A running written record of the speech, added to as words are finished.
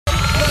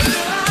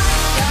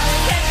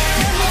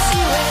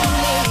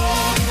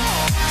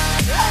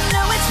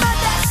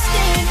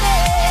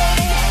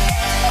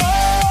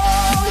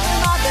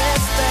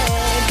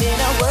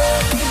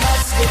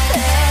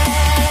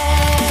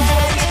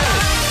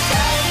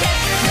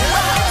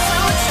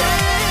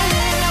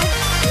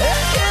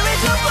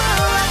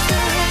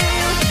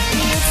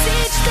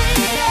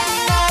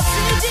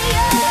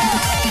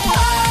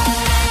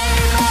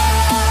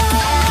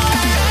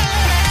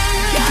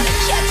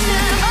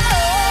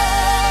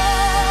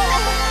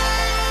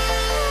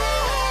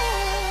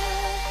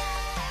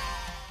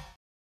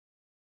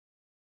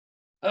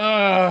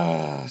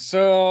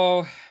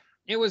So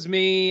it was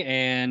me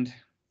and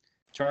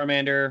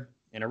Charmander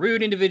and a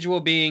rude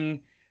individual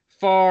being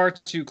far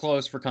too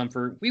close for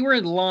comfort. We were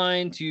in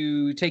line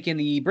to take in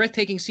the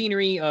breathtaking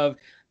scenery of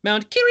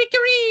Mount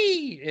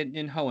Kirikiri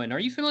in Hoenn. Are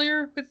you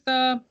familiar with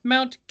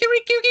Mount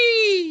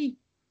Kirikiri?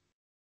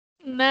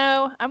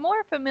 No, I'm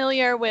more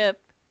familiar with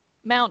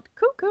Mount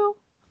Cuckoo.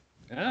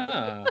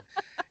 Ah.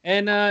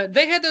 And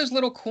they had those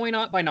little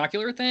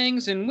binocular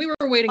things, and we were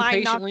waiting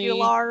patiently.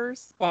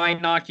 Binoculars.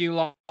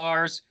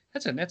 Binoculars.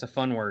 That's a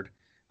fun word.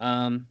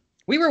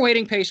 We were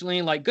waiting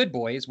patiently like good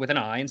boys with an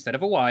I instead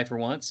of a Y for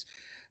once.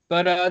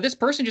 But this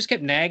person just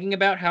kept nagging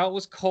about how it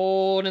was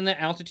cold and the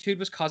altitude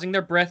was causing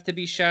their breath to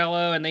be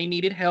shallow and they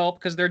needed help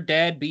because their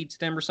dad beats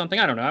them or something.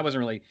 I don't know.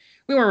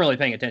 We weren't really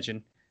paying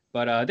attention.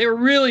 But they were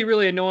really,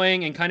 really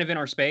annoying and kind of in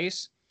our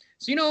space.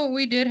 So you know what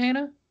we did,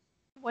 Hannah?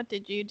 What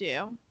did you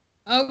do?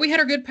 We had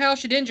our good pal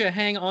Shedinja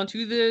hang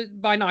onto the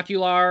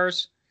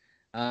binoculars.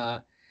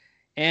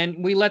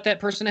 And we let that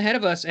person ahead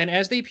of us, and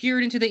as they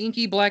peered into the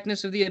inky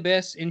blackness of the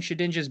abyss in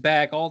Shedinja's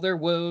back, all their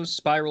woes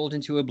spiraled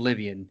into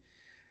oblivion.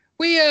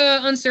 We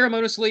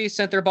unceremoniously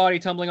sent their body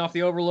tumbling off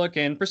the overlook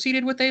and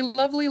proceeded with a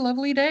lovely,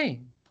 lovely day.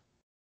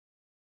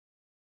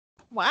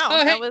 Wow,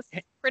 that was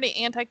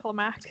pretty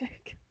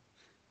anticlimactic.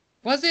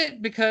 Was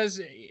it? Because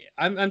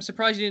I'm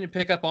surprised you didn't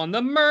pick up on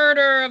the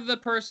murder of the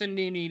person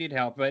who needed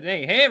help. But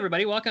hey,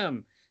 everybody,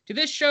 welcome to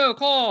this show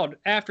called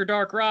After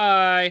Dark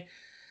Rye.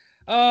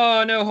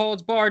 Oh, no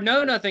holds barred,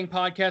 no nothing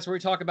podcast where we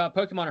talk about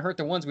Pokemon and hurt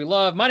the ones we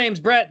love. My name's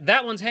Brett.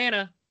 That one's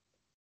Hannah.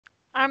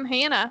 I'm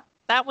Hannah.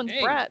 That one's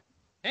Brett.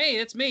 Hey,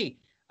 it's me.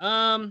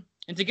 And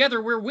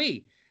together we're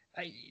we.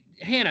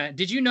 Hannah,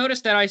 did you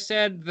notice that I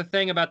said the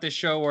thing about this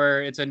show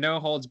where it's a no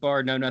holds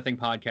barred, no nothing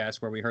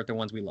podcast where we hurt the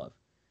ones we love?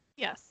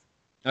 Yes.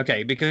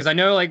 Okay, because I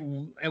know like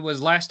it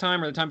was last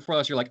time or the time before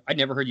last, you're like, I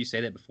never heard you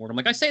say that before. And I'm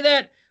like, I say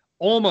that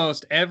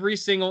almost every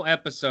single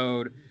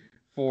episode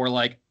for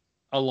like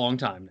a long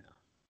time now.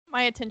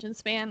 My attention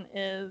span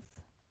is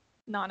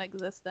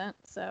non-existent,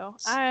 so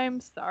I'm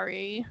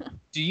sorry.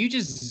 Do you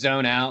just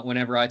zone out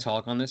whenever I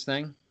talk on this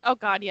thing? Oh,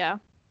 God, yeah.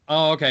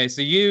 Oh, okay.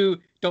 So you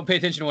don't pay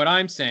attention to what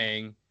I'm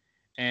saying,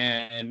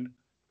 and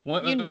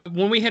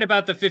when we hit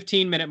about the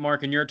 15-minute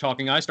mark and you're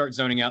talking, I start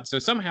zoning out. So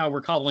somehow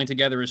we're cobbling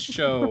together a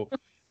show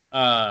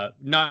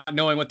not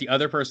knowing what the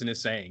other person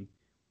is saying.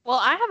 Well,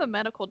 I have a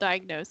medical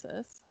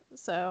diagnosis,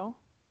 so...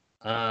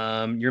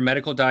 Your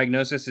medical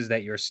diagnosis is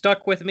that you're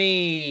stuck with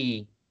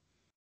me.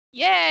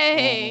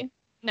 Yay!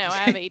 No, I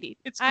have ADD.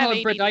 It's called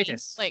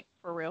Brettitis. Like,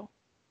 for real.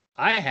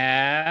 I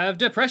have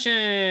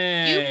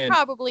depression. You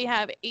probably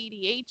have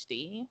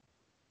ADHD.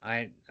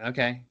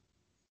 Okay.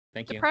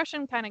 Thank you.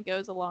 Depression kind of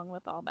goes along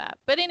with all that.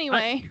 But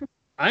anyway.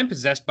 I'm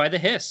possessed by the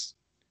hiss.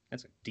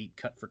 That's a deep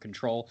cut for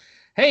control.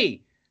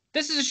 Hey,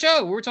 this is a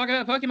show where we're talking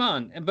about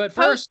Pokemon. But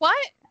first...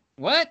 What?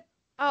 What?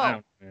 Oh.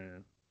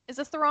 Is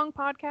this the wrong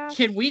podcast?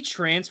 Can we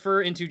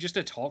transfer into just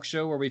a talk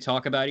show where we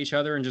talk about each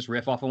other and just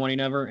riff off of one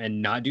another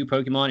and not do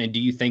Pokemon? And do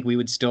you think we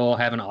would still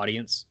have an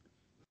audience?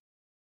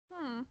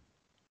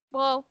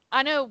 Well,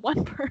 I know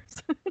one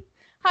person.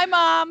 Hi,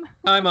 Mom.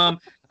 Hi, Mom.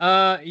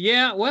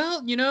 Yeah,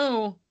 well, you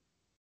know,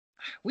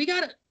 we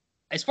got to,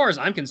 as far as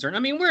I'm concerned, I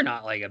mean, we're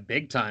not like a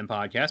big time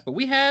podcast, but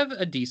we have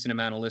a decent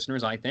amount of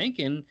listeners, I think.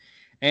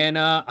 And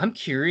I'm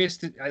curious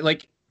to,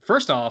 like,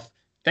 first off,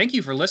 thank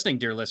you for listening,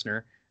 dear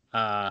listener.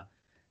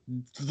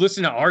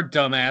 Listen to our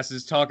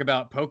dumbasses talk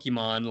about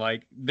Pokemon.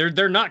 Like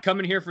they're not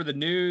coming here for the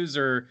news,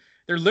 or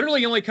they're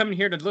literally only coming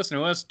here to listen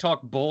to us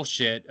talk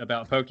bullshit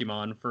about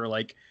Pokemon for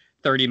like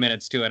 30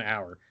 minutes to an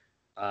hour.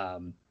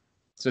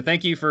 So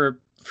thank you for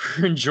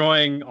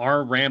enjoying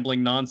our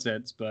rambling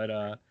nonsense.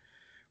 But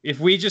if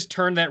we just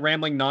turn that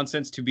rambling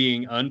nonsense to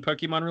being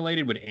un-Pokemon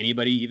related,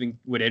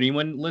 would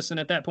anyone listen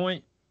at that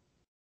point?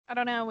 I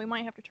don't know. We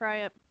might have to try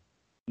it.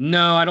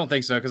 No, I don't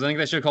think so, because I think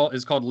that show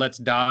is called Let's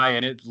Die,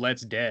 and it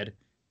Let's Dead.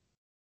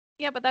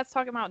 Yeah, but that's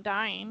talking about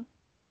dying.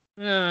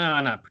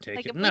 I'm not particular.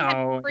 Like if we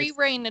had free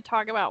reign to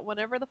talk about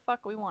whatever the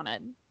fuck we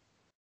wanted.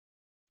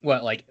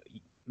 What, like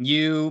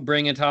you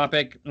bring a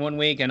topic one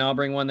week and I'll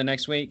bring one the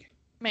next week?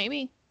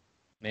 Maybe.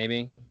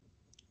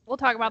 We'll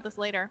talk about this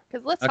later,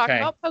 because let's talk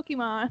about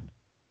Pokemon.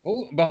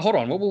 Oh, but hold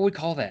on. What will we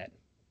call that?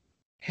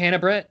 Hannah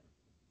Brett?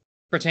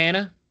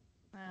 Britannia?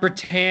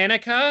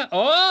 Britannica?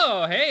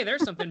 Oh, hey,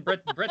 there's something.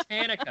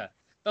 Britannica.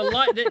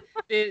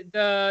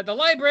 The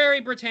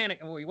Library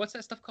Britannica. Wait, what's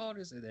that stuff called?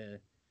 Is it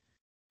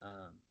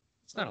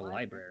it's not a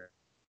library.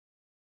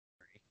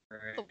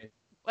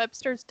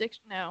 Webster's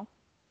Dictionary.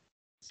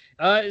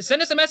 No.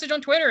 Send us a message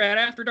on Twitter at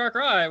After Dark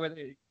Rye with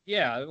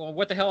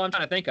what the hell I'm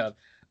trying to think of.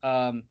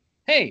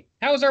 Hey,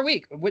 how was our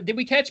week? Did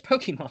we catch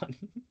Pokemon?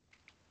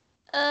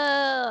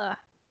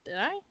 Did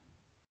I?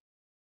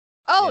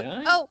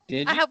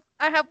 I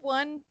have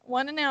one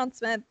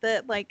announcement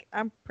that like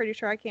I'm pretty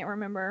sure I can't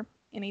remember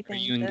anything. Are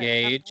you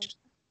engaged?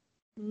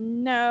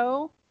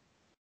 No.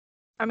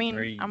 I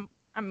mean,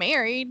 I'm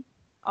married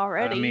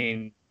already. I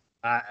mean,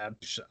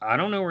 I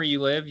don't know where you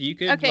live. You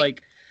could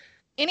like.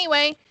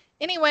 Anyway.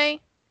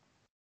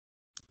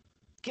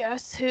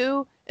 Guess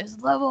who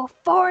is level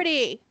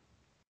 40?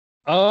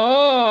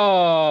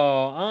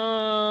 Oh,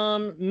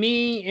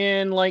 me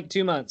in like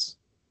 2 months.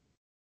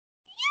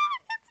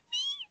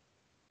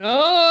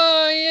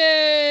 Oh,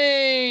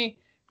 yay!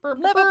 Burr,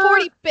 burr, Level burr.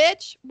 40,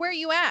 bitch. Where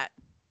you at?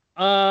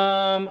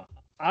 Um,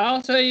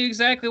 I'll tell you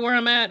exactly where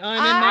I'm at.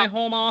 I'm in I my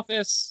home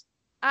office.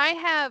 I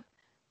have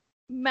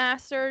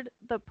mastered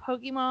the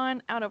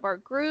Pokemon out of our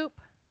group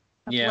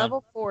of Yeah.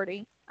 level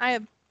 40. I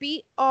have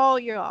beat all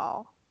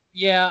y'all.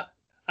 Yeah.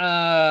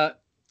 Uh,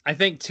 I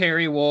think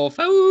Terry Wolf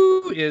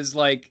is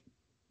like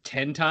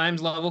 10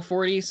 times level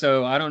 40,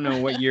 so I don't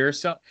know what you're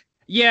so.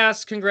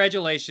 Yes,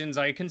 congratulations.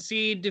 I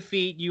concede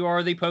defeat. You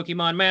are the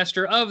Pokemon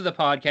master of the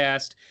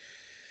podcast.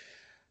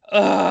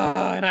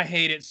 And I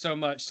hate it so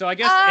much. So I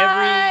guess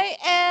every I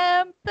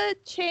am the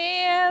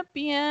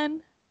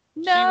champion.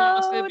 she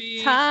wants to No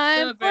be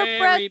time the for very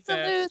Brett's a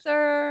best,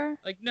 loser.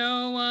 like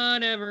no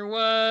one ever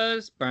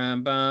was.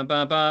 Bum bum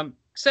bum bum.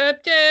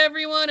 Except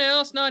everyone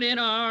else not in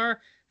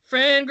our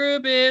friend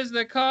group is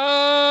the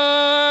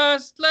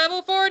cost.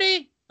 Level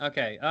 40.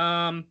 Okay.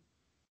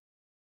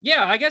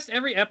 Yeah, I guess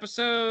every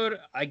episode,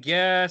 I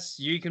guess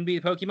you can be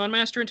the Pokemon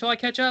Master until I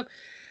catch up.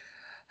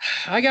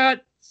 I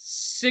got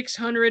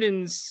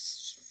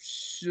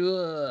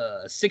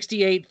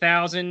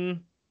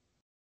 668,000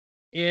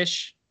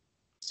 ish,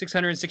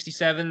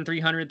 667,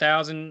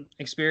 300,000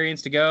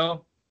 experience to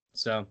go.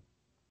 So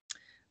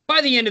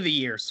by the end of the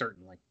year,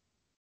 certainly.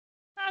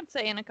 I'd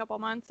say in a couple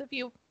months if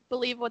you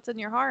believe what's in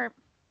your heart.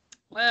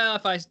 Well,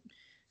 if I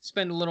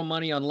spend a little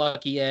money on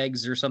lucky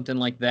eggs or something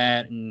like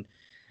that and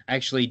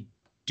actually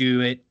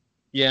do it,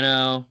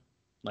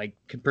 like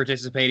can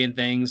participate in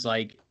things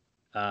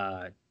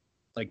uh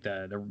like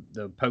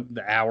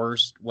the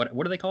hours. What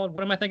are they called?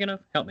 What am I thinking of?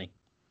 Help me.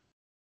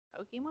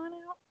 Pokemon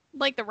out?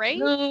 Like the raid?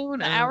 No, The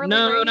no, hourly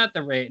no, rate? not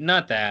the rate,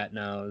 not that.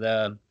 No,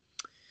 the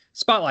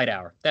spotlight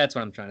hour. That's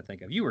what I'm trying to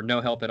think of. You were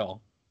no help at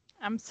all.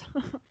 I'm so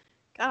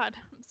God,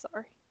 I'm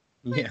sorry.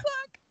 I Yeah.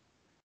 suck.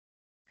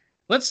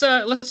 Let's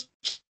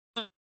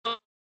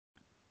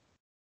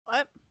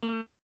What?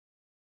 You're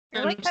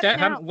like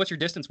cutting out. what's your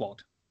distance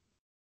walked?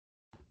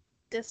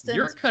 You're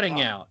Distance cutting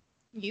walk. out.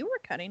 You were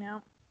cutting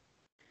out.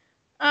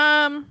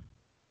 Um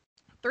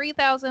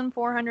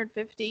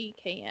 3,450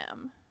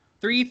 km.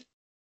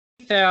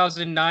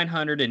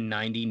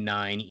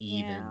 3,999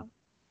 even. Yeah.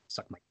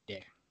 Suck my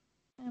dick.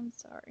 I'm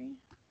sorry.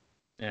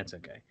 That's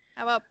okay.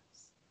 How about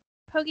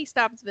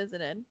Pokestops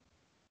visited?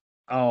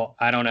 Oh,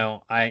 I don't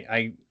know.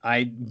 I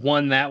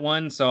won that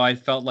one, so I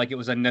felt like it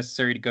was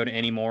unnecessary to go to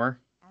any more.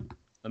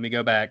 Let me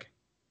go back.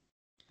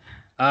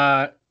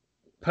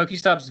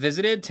 Pokestops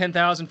visited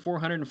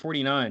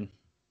 10,449.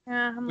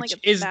 Yeah, I'm like Which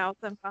a is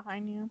thousand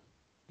behind you.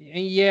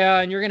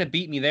 yeah, and you're gonna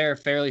beat me there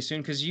fairly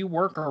soon because you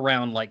work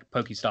around like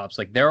Pokestops.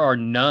 Like there are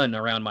none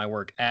around my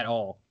work at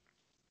all.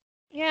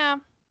 Yeah,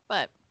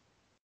 but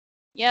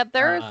yeah,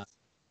 there's Uh,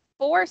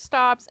 4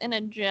 stops in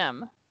a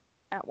gym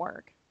at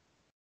work.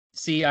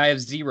 See, I have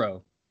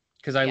zero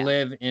because I Yeah.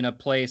 live in a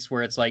place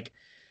where it's like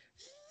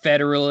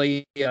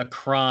federally a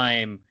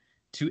crime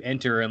to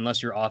enter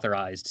unless you're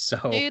authorized. So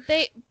Dude,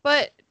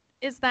 but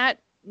is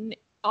that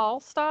all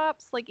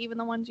stops? Like even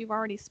the ones you've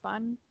already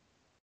spun?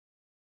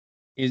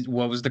 is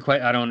what was the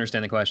question? I don't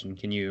understand the question.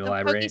 Can you The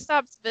elaborate?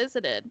 Pokestops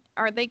visited,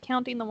 are they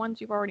counting the ones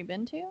you've already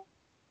been to?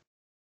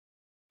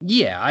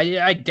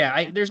 Yeah,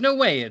 there's no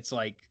way it's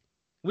like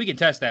we can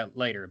test that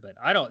later, but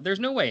I don't. There's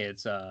no way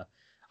it's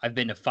I've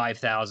been to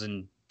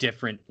 5,000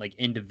 different like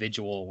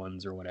individual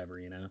ones or whatever.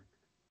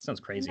 Sounds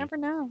You crazy. never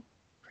know.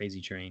 Crazy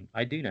train.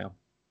 I do know.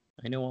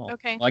 I know all.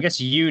 Okay. Well, I guess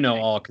you know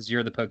Okay. all because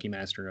you're the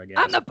Pokemaster, I guess.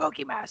 I'm the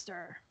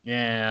Pokemaster.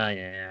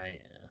 Yeah.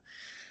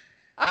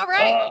 All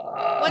right.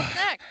 What's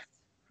next?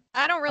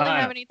 I don't really I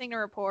have anything to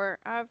report.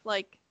 I've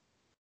like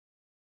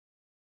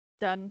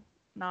done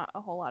not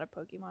a whole lot of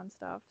Pokemon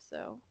stuff,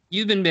 so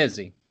You've been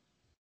busy.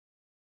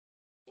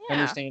 yeah.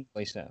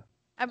 Understandably so.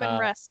 I've been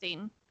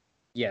resting.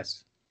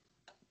 Yes.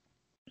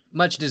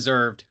 Much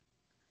deserved.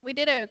 We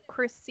did a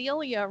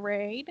Cresselia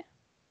raid.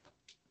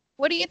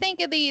 What do you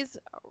think of these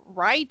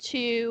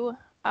Raichu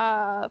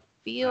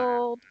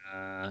field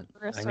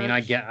research? I mean,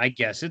 I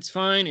guess it's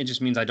fine. It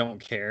just means I don't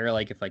care,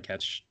 like if I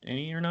catch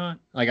any or not.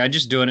 Like I'm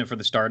just doing it for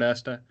the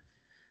Stardust.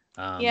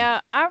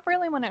 Yeah, I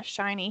really want a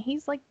shiny.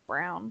 He's like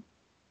brown.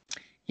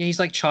 Yeah, he's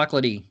like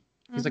chocolatey.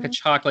 He's like a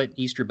chocolate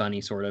Easter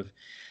bunny sort of.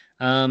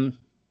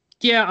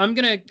 Yeah, I'm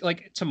gonna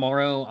like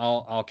tomorrow.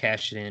 I'll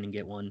cash it in and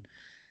get one.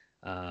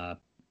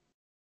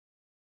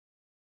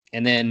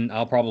 And then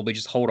I'll probably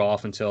just hold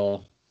off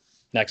until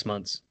next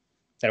month's.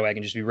 That way I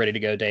can just be ready to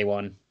go day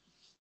one.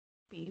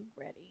 Be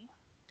ready.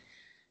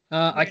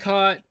 I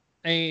caught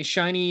a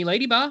shiny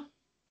Ladybug.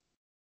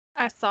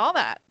 I saw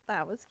that.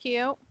 That was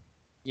cute.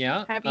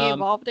 Yeah. Have you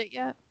evolved it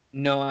yet?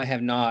 No, I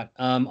have not.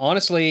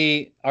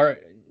 Honestly, our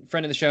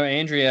friend of the show,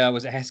 Andrea,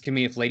 was asking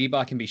me if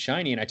Ladybug can be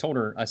shiny, and I told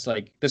her, I was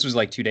like, this was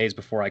like 2 days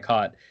before I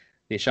caught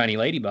the shiny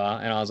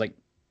Ladybug, and I was like,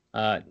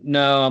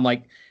 no, I'm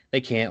like,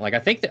 they can't. Like, I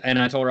think that, and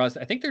I told her, I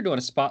think they're doing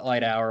a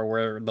spotlight hour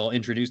where they'll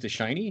introduce the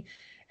shiny.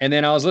 And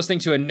then I was listening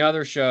to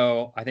another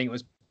show, I think it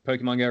was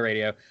Pokemon Go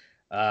Radio,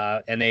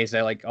 And they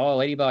say like, "Oh,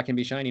 Ladybot can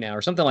be shiny now,"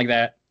 or something like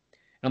that.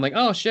 And I'm like,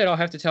 "Oh shit, I'll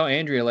have to tell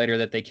Andrea later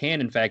that they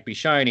can in fact be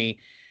shiny."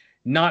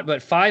 Not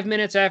but 5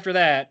 minutes after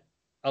that,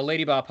 a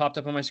Ladybot popped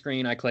up on my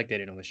screen. I clicked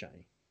it and it was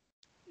shiny.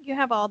 You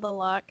have all the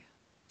luck.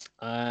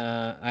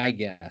 I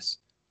guess.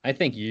 I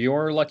think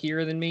you're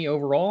luckier than me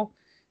overall.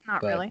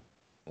 Not but really.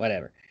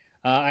 Whatever.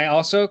 I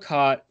also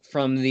caught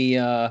from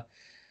the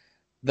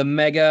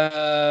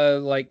mega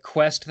like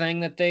quest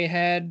thing that they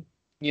had.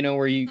 You know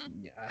where you,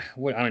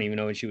 what, I don't even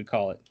know what you would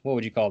call it. What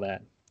would you call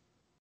that?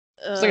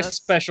 It's like a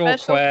special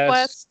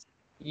quest.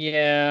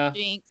 Yeah.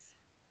 Jinx.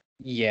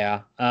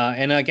 Yeah.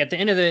 And like at the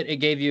end of it, it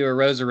gave you a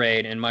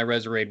Roserade, and my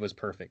Roserade was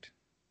perfect.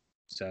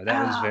 So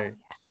that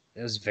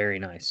was very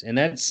nice. And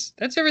that's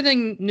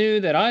everything new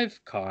that I've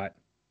caught.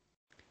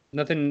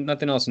 Nothing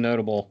else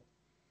notable.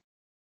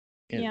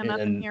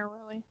 Nothing here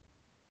really.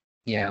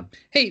 Yeah.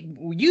 Hey,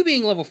 you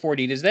being level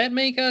 40, does that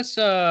make us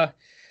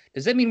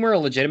does that mean we're a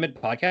legitimate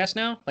podcast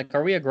now? Like,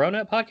 are we a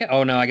grown-up podcast?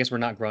 Oh no, I guess we're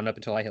not grown up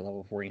until I hit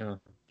level 40, huh?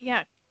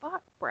 Yeah,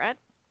 fuck, Brett.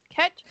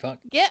 Get Fuck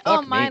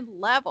on me. my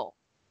level.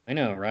 I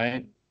know,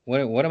 right?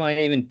 What am I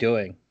even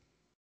doing?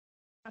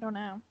 I don't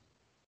know.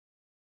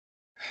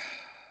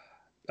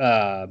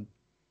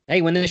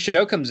 Hey, when this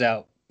show comes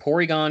out,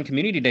 Porygon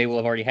Community Day will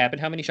have already happened.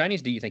 How many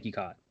shinies do you think you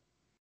caught?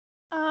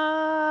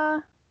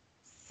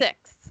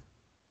 6.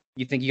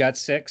 You think you got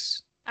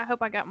 6? I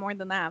hope I got more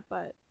than that,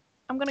 but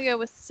I'm gonna go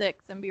with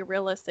 6 and be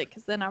realistic,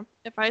 because then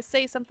if I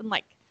say something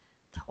like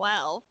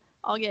 12,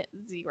 I'll get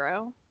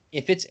 0.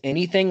 If it's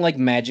anything like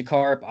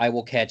Magikarp, I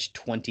will catch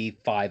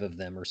 25 of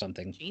them or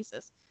something.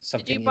 Jesus.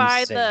 Something Did you buy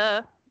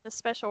insane. the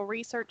special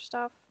research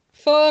stuff?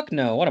 Fuck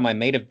no. What am I,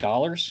 made of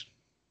dollars?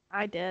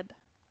 I did.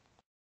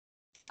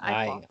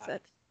 I bought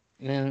it.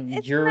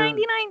 It's You're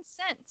 99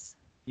 cents.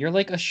 You're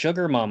like a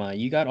sugar mama.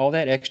 You got all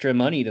that extra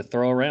money to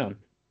throw around.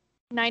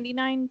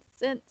 99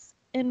 cents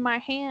in my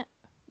hand.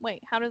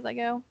 Wait, how does that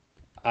go?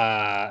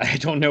 I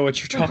don't know what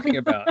you're talking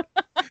about.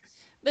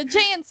 The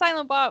Jay and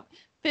Silent Bob,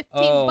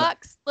 15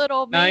 bucks,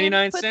 little man.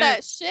 99 Put cents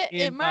that shit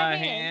in my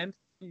hand.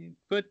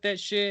 Put that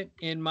shit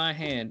in my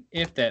hand.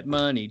 If that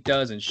money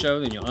doesn't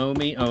show, then you'll owe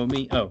me.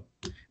 Oh,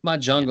 my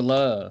jungle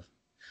love.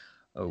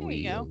 Oh,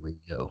 we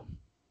go.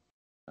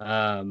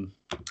 I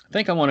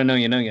think I want to know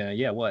you.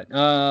 Yeah, what?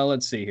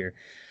 Let's see here.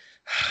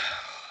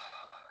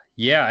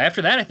 Yeah,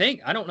 after that,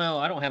 I don't know.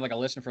 I don't have like a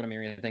list in front of me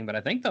or anything, but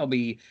I think there'll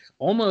be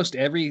almost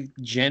every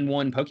Gen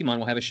 1 Pokemon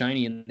will have a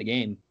shiny in the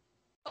game.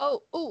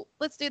 Oh,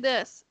 let's do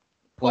this.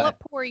 Pull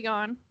up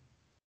Porygon.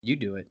 You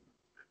do it.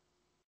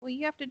 Well,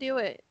 you have to do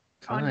it.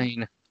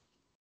 Fine.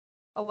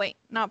 Oh, wait,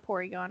 not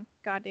Porygon.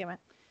 God damn it.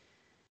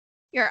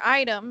 Your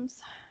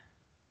items.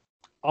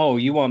 Oh,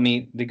 you want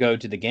me to go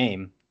to the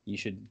game? You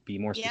should be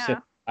more specific.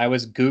 Yeah. I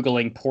was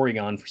Googling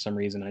Porygon for some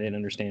reason. I didn't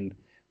understand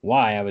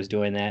why I was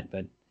doing that,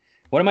 but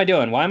what am I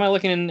doing? Why am I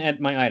looking at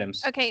my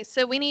items? Okay,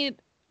 so we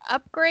need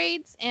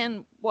upgrades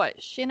and what?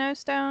 Sinnoh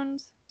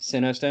stones?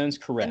 Sinnoh stones,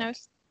 correct.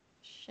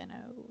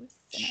 Sinnoh.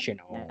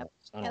 Yeah,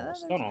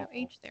 there's no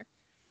H there.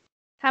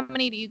 How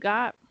many do you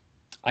got?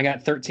 I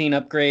got 13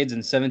 upgrades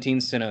and 17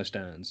 Sinnoh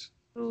stones.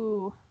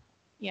 Ooh,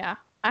 yeah.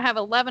 I have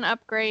 11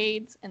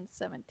 upgrades and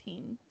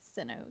 17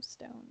 Sinnoh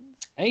stones.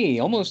 Hey,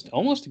 almost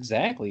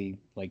exactly.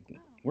 Like,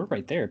 we're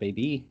right there,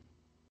 baby.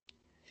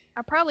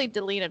 I probably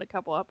deleted a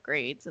couple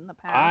upgrades in the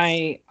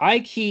past. I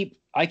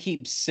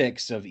keep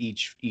 6 of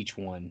each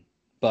one,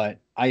 but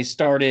I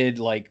started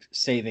like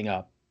saving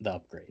up the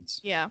upgrades.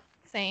 Yeah,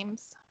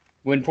 sames.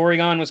 When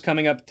Porygon was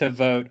coming up to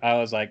vote, I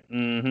was like,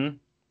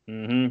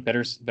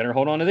 better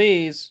hold on to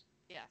these.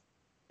 Yeah,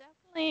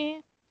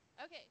 definitely.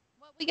 Okay,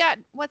 what we got?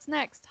 What's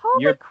next?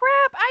 Holy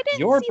crap! I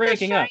didn't see the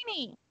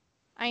shiny. Up.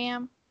 I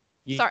am.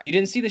 Sorry. You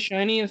didn't see the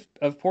shiny of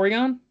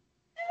Porygon?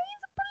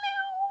 He's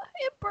blue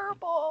and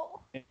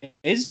purple.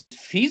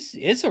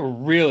 It's a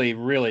really,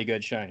 really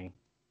good shiny.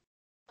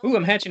 Ooh,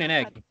 I'm hatching an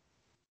egg.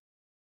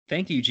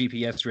 Thank you,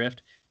 GPS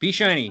Drift. Be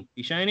shiny.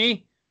 Be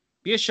shiny.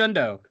 Be a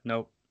Shundo.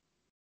 Nope.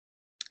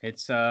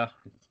 It's I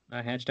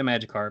hatched a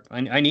Magikarp.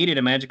 I needed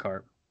a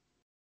Magikarp.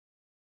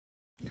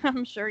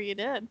 I'm sure you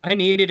did. I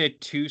needed a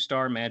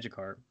 2-star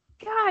Magikarp.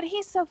 God,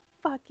 he's so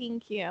fucking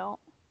cute.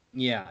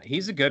 Yeah,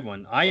 he's a good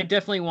one. I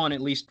definitely want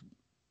at least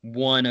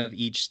one of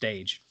each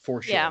stage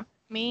for sure. Yeah,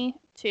 me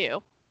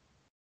too.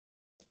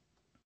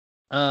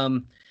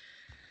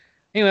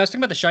 Anyway, I was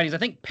talking about the shinies. I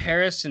think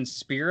Paris and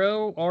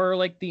Spearow are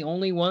like the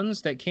only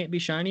ones that can't be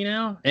shiny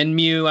now. And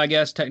Mew, I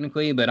guess,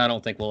 technically, but I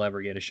don't think we'll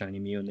ever get a shiny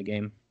Mew in the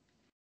game.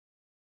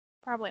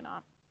 Probably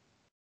not.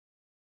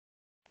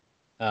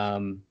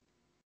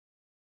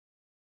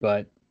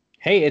 But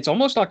hey, it's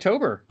almost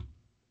October.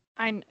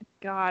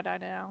 God, I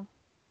know.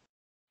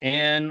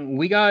 And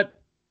we got.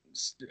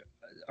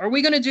 Are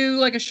we gonna do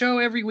like a show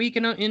every week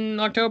in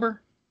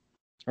October?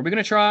 Are we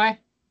gonna try?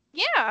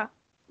 Yeah,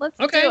 let's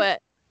do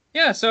it.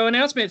 Yeah, so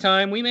announcement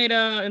time. We made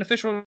an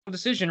official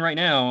decision right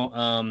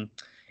now.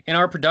 In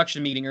our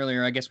production meeting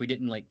earlier, I guess we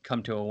didn't like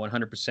come to a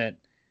 100%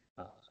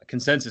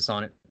 consensus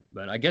on it,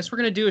 but I guess we're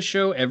gonna do a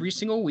show every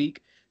single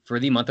week for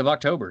the month of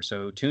October.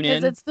 So tune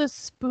Because in. it's the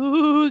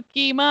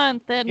spooky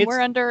month and we're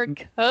under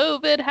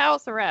COVID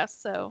house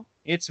arrest, so.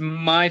 It's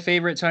my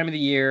favorite time of the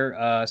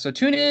year. So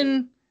tune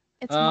in.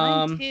 It's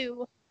mine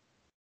too.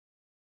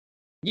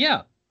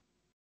 Yeah.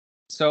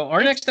 So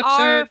our it's next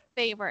episode. Our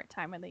favorite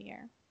time of the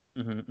year.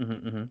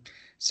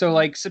 So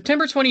like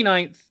September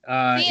 29th.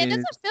 See, it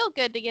doesn't feel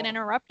good to get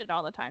interrupted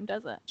all the time,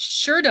 does it?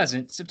 Sure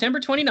doesn't. September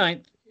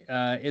 29th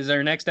is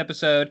our next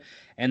episode.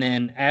 And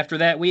then after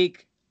that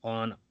week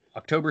on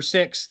October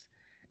 6th,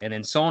 and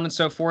then so on and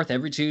so forth,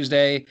 every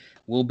Tuesday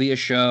will be a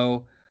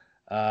show,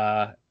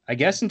 I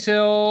guess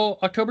until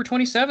October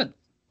 27th.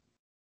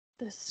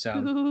 The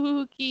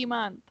spooky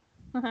month.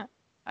 Yeah.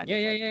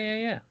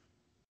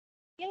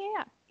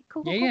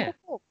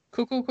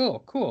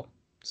 Cool.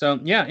 So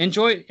yeah,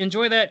 enjoy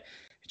that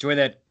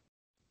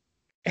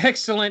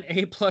excellent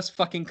A+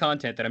 fucking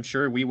content that I'm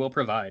sure we will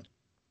provide.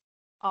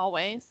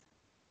 Always.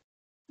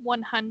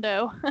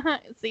 100.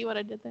 See what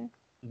I did there?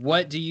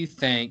 What do you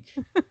think?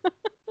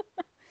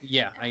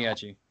 Yeah, I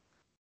got you.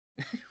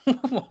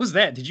 What was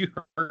that? Did you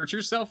hurt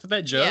yourself with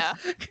that joke? Yeah.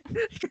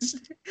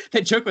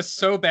 That joke was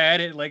so bad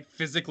it like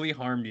physically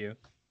harmed you.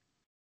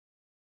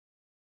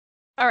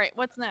 All right,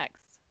 what's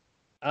next?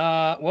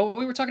 Well,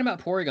 we were talking about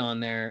Porygon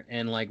there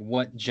and like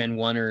what Gen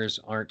 1ers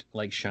aren't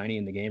like shiny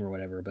in the game or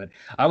whatever, but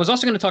I was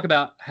also going to talk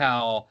about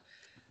how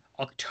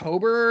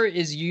October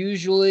is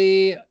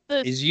usually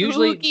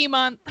spooky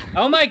month.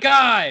 Oh my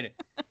god.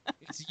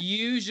 It's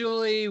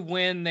usually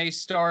when they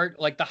start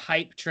like the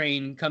hype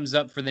train comes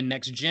up for the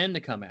next gen to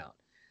come out.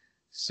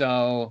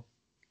 So,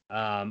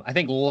 I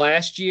think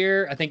last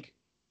year,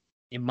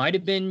 it might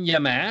have been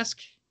Yamask.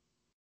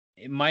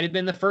 It might have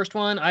been the first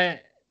one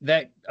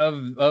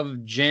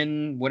of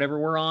Gen whatever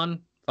we're on,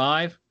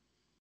 5.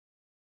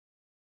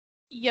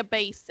 Yeah,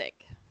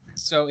 basic.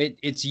 So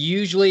it's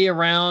usually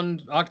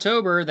around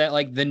October that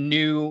like the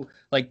new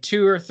like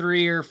 2 or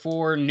 3 or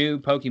 4 new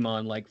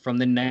Pokemon like from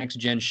the next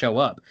gen show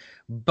up.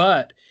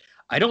 But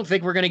I don't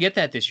think we're going to get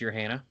that this year,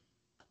 Hannah.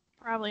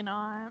 Probably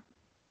not.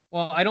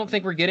 Well, I don't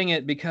think we're getting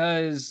it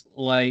because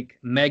like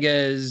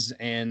Megas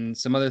and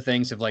some other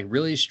things have like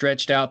really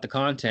stretched out the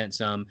content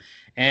some.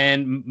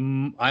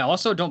 And I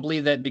also don't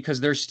believe that because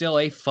there's still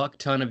a fuck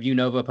ton of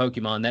Unova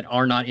Pokemon that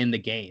are not in the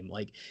game.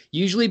 Like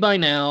usually by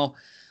now,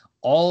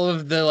 all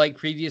of the like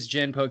previous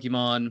gen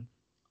Pokemon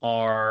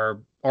are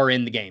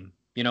in the game.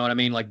 You know what I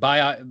mean? Like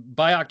by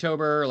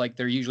October, like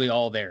they're usually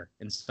all there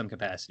in some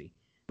capacity.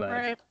 But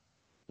right.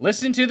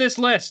 Listen to this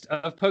list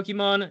of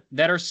Pokemon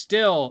that are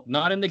still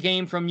not in the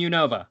game from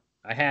Unova.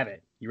 I have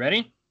it. You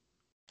ready?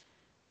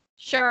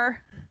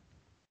 Sure.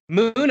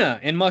 Muna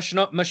and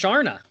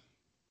Musharna.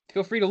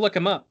 Feel free to look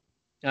them up.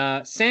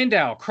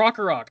 Sandow,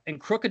 Krokorok, and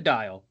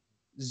Crocodile.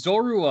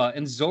 Zorua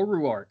and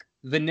Zoroark.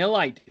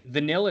 Vanillite,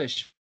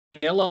 Vanillish,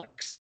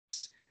 Vanillux.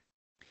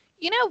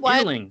 You know what?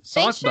 Earling,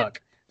 Saucebuck,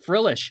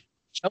 Frillish,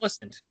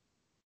 Jellicent.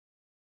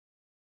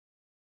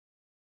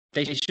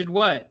 They should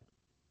what?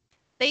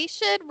 They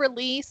should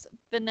release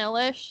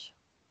Vanillish,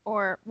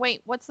 or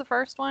wait, what's the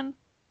first one?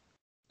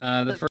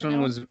 The first one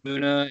was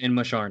Muna and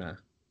Musharna.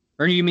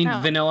 Or you mean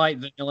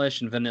Vanillite,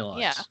 Vanillish, and Vanillux?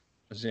 Yeah.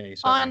 Sorry.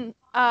 On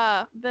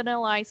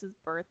Vanilla Ice's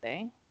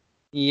birthday.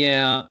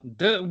 Yeah,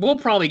 we'll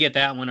probably get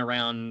that one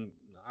around.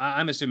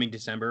 I'm assuming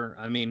December.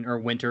 I mean, or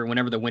winter,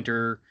 whenever the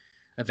winter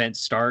events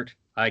start.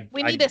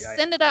 We need to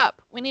send it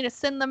up. We need to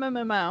send them a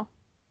memo.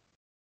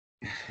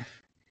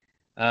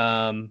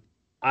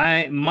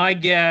 My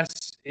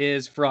guess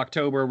is for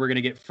October we're gonna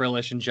get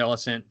Frillish and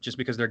Jellicent just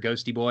because they're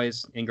ghosty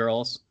boys and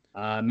girls.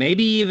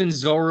 Maybe even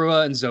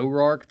Zorua and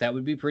Zoroark. That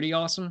would be pretty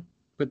awesome.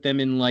 Put them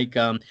in like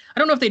I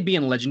don't know if they'd be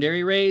in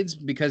legendary raids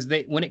because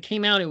when it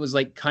came out it was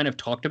like kind of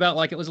talked about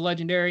like it was a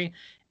legendary,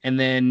 and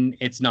then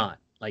it's not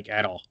like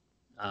at all.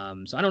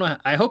 So I don't know.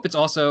 I hope it's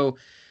also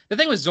the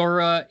thing with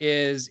Zorua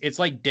is it's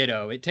like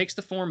Ditto. It takes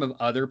the form of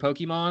other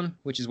Pokemon,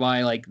 which is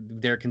why like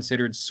they're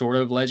considered sort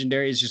of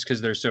legendaries just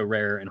because they're so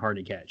rare and hard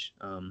to catch.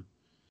 It'd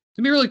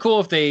be really cool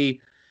if they.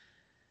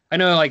 I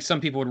know like some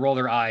people would roll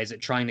their eyes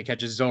at trying to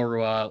catch a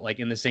Zorua like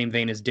in the same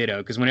vein as Ditto,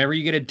 because whenever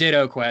you get a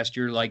Ditto quest,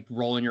 you're like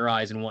rolling your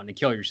eyes and wanting to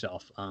kill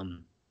yourself.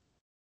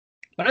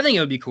 But I think it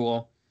would be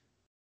cool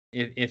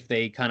if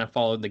they kind of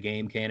followed the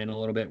game canon a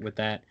little bit with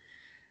that.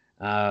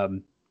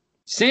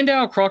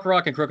 Sandow,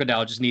 Krokorok, and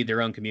Crocodile just need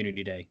their own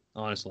community day,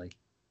 honestly.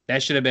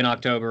 That should have been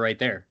October right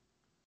there.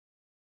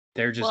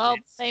 They're just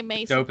they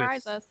may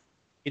surprise us.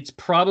 It's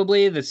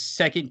probably the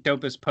second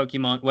dopest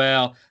Pokemon,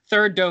 well,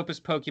 third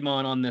dopest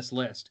Pokemon on this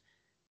list.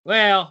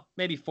 Well,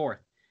 maybe fourth,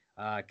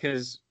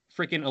 because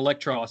freaking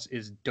Electros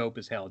is dope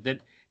as hell. You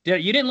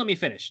didn't let me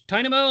finish.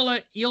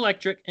 Tynamo,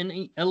 Electric, and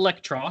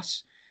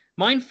Electros.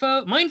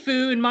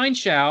 Mindfu and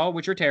Mindshao,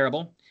 which are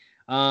terrible.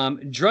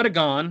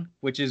 Druddigon,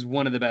 which is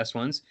one of the best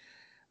ones.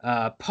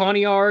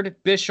 Pawniard,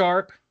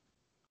 Bisharp,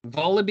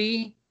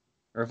 Vullaby,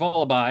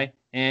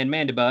 and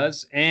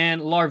Mandibuzz,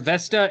 and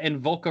Larvesta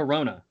and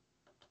Volcarona.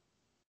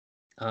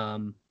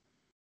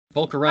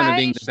 Volcarona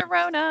being the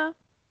best.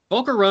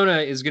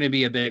 Volcarona is going to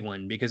be a big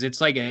one because it's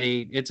like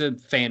it's a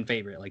fan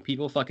favorite. Like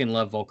people fucking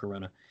love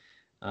Volcarona.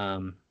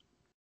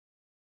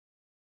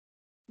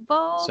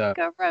 So,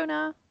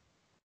 Volcarona.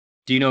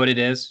 do you know what it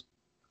is?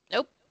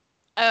 Nope.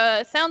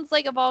 Sounds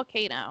like a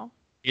volcano.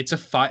 It's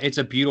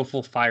a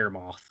beautiful fire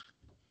moth.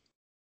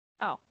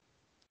 Oh.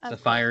 It's a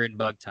That's fire and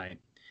bug type.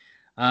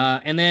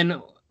 And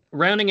then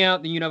rounding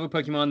out the Unova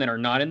Pokemon that are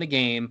not in the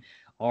game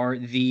are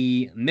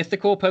the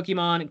mythical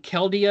Pokemon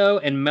Keldeo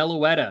and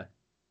Meloetta.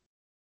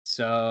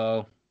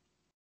 So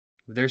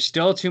there's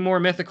still 2 more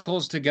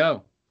mythicals to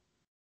go.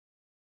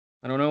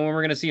 I don't know when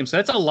we're going to see them. So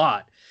that's a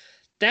lot.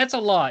 That's a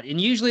lot. And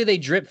usually they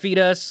drip feed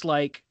us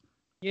like,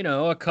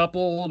 a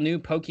couple new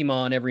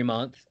Pokemon every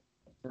month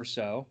or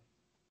so.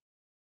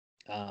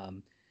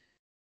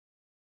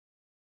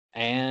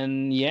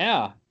 And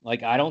yeah,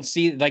 like I don't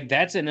see like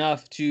that's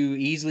enough to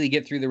easily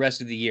get through the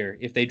rest of the year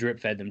if they drip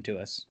fed them to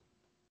us.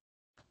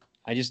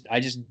 I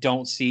just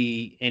don't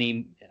see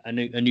a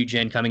new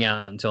gen coming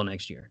out until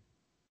next year.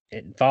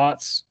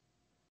 Thoughts?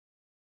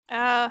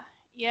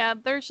 Yeah,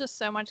 there's just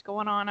so much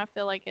going on. I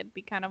feel like it'd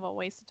be kind of a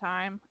waste of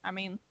time. I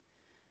mean,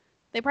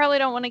 they probably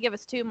don't want to give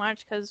us too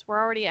much because we're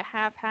already a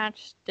half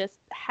hatch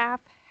distance.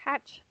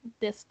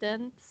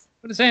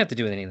 What does that have to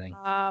do with anything?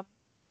 I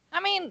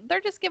mean,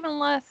 they're just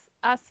giving us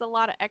a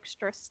lot of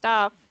extra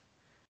stuff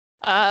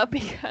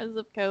because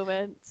of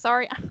COVID.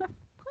 Sorry, I'm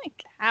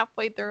like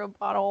halfway through a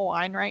bottle of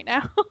wine right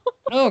now.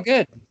 Oh,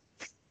 good.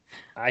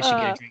 I should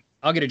get a drink.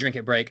 I'll get a drink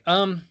at break.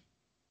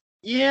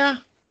 Yeah.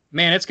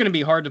 Man, it's going to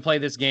be hard to play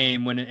this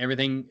game when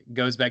everything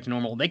goes back to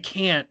normal.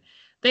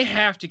 They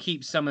have to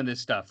keep some of this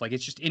stuff. Like,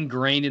 it's just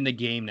ingrained in the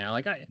game now.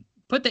 Like, I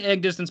put the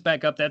egg distance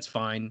back up. That's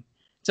fine.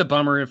 It's a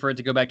bummer for it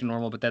to go back to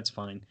normal, but that's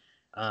fine.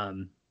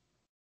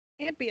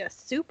 It'd be a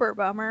super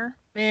bummer.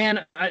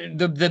 Man,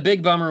 the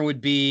big bummer would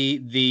be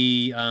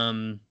the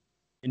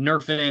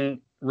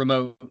nerfing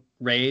remote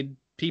raid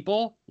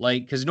people.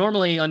 Like, because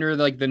normally under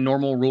like the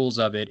normal rules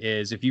of it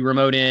is if you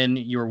remote in,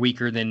 you're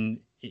weaker than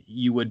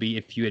you would be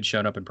if you had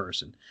shown up in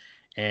person.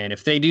 And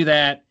if they do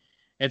that,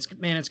 it's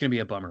gonna be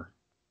a bummer.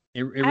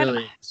 It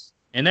really is.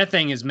 And that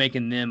thing is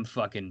making them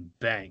fucking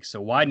bank.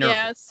 So why nerf?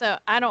 Yeah, so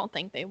I don't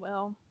think they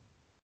will.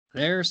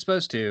 They're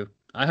supposed to.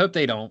 I hope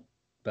they don't.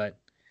 But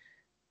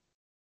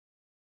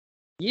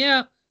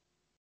yeah.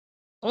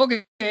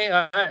 Okay.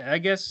 I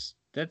guess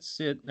that's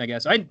it. I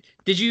guess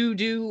did you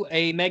do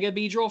a Mega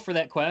Beedrill for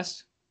that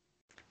quest?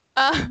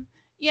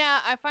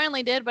 Yeah, I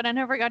finally did, but I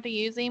never got to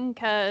use him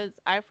because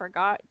I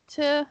forgot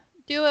to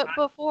do it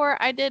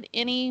before I did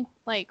any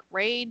like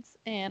raids,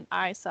 and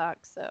I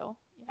suck. So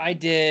yeah. I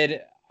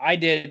did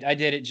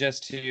it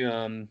just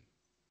to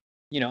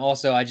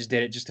also I just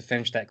did it just to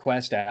finish that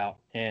quest out,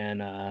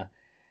 and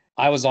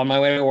I was on my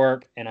way to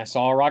work and I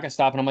saw a rocket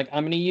stop and I'm like,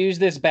 I'm gonna use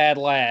this bad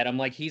lad. I'm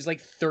like, he's like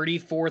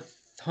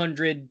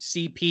 3,400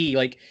 CP.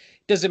 Like,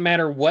 doesn't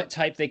matter what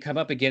type they come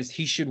up against,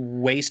 he should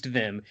waste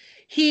them.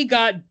 He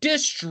got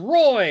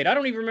destroyed. I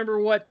don't even remember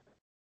what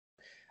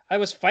I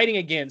was fighting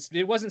against.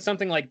 It wasn't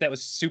something like that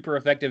was super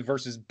effective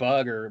versus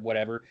bug or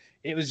whatever.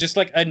 It was just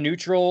like a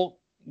neutral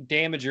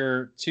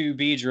damager to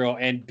Beedrill,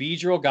 and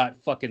Beedrill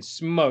got fucking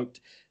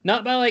smoked.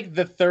 Not by like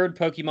the third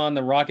Pokemon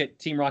the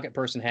Team Rocket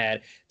person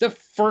had. The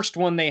first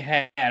one they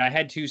had, I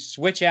had to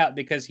switch out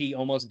because he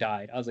almost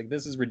died. I was like,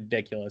 this is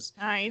ridiculous.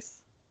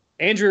 Nice.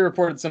 Andrea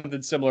reported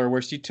something similar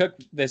where she took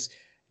this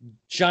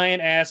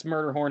giant ass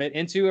murder hornet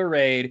into a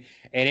raid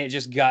and it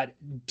just got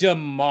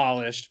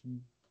demolished.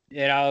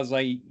 And I was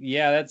like,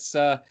 yeah, that's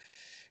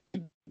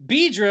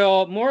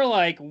Beedrill, more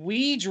like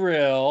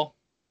Weedrill.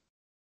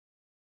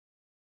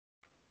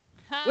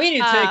 We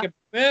need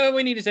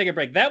to take a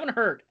break. That one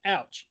hurt.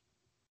 Ouch.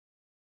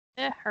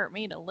 It hurt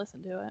me to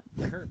llisten to it.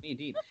 It hurt me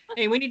deep.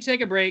 Hey, we need to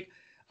take a break.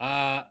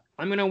 I'm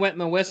gonna wet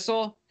my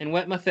whistle and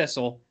wet my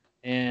thistle,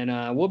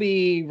 and we'll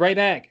be right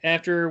back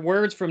after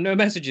words from no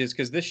messages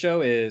because this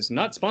show is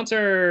not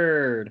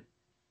sponsored.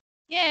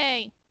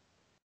 Yay!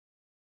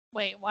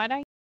 Wait, why'd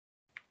I?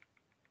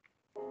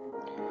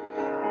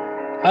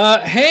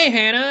 Hey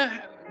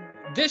Hannah,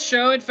 this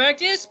show in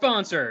fact is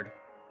sponsored.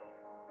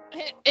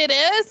 It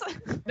is?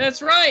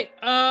 That's right.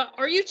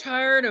 Are you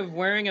tired of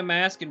wearing a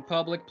mask in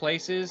public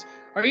places?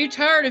 Are you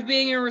tired of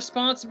being a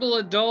responsible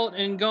adult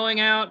and going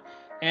out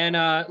and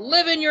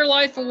living your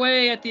life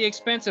away at the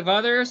expense of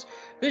others?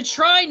 Then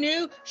try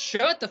new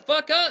Shut the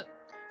Fuck Up.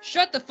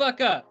 Shut the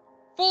Fuck Up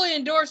fully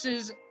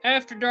endorses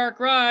After Dark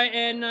Rye,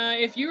 and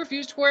if you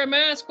refuse to wear a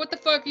mask, what the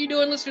fuck are you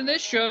doing listening to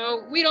this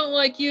show? We don't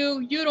like you.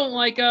 You don't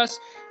like us.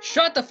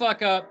 Shut the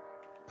fuck up.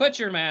 Put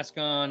your mask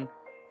on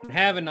and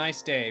have a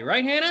nice day.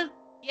 Right, Hannah?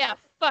 Yeah,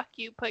 fuck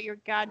you. Put your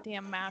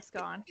goddamn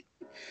mask on.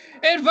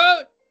 And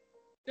vote!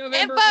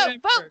 November,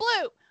 and vote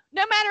blue!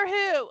 No matter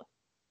who!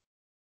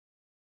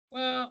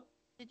 Well...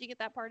 Did you get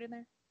that part in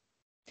there?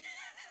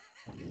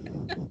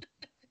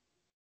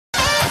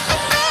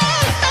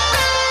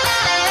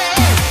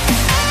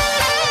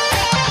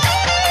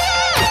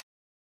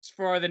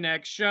 For the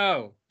next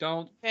show.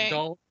 Don't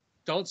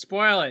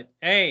spoil it.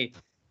 Hey.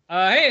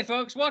 Hey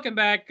folks, welcome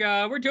back.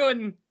 We're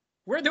doing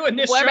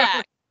this show.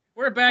 Back.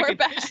 We're back at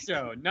this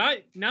show. Not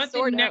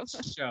the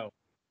next show.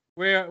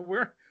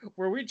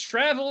 where we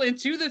travel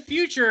into the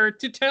future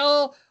to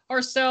tell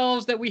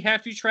ourselves that we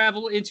have to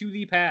travel into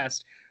the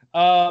past.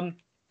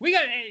 We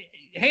got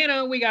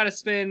Hannah. We got to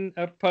spin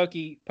a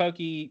pokey.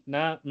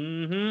 Not.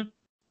 Mm-hmm.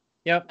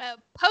 Yep.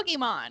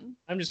 Pokemon.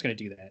 I'm just gonna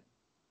do that.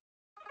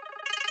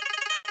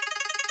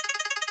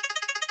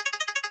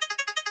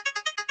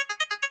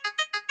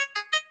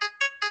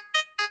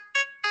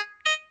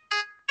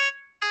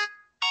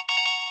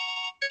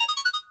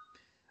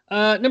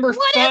 Number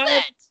What 5. is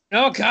it?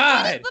 Oh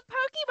God! What is the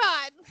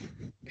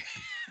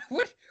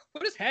Pokemon?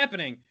 What is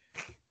happening?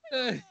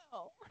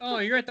 Oh,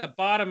 you're at the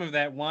bottom of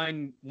that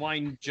wine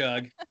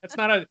jug. That's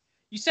not a.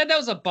 You said that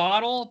was a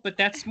bottle, but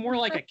that's more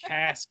like a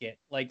casket,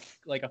 like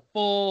a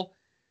full.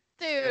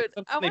 Dude,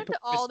 I went to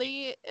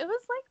Aldi. It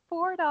was like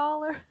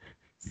 $4.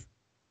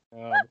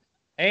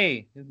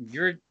 Hey,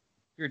 you're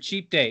a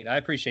cheap date. I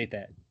appreciate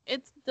that.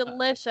 It's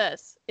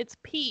delicious. It's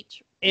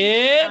peach.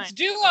 It's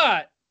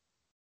Dewott.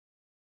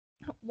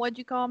 What'd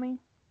you call me?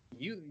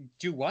 You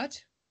do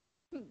what?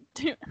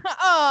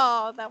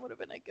 Oh, that would have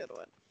been a good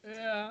one.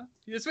 Yeah,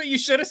 that's what you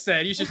should have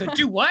said. You should have said,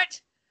 do what?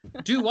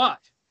 Do what?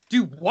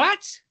 Do what?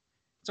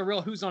 It's a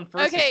real who's on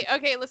first.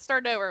 Okay, let's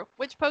start over.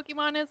 Which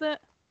Pokemon is it?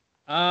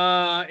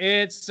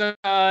 It's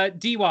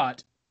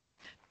Dewott.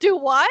 Do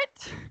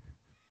what?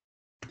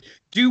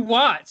 Do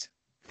what?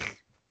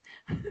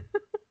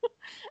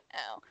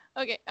 Oh,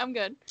 okay, I'm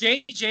good.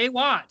 J.J.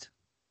 Watt.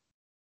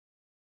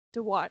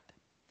 Do what?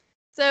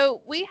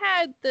 So we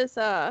had this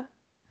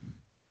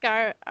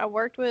guy I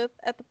worked with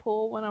at the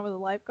pool when I was a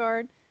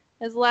lifeguard.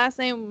 His last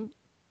name,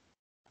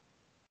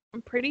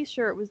 I'm pretty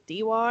sure it was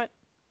Dewott.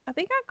 I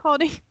think I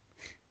called him.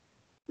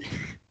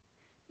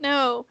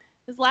 No,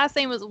 his last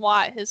name was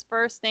Watt. His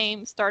first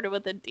name started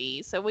with a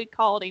D, so we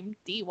called him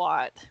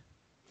Dewott.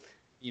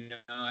 You know,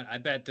 I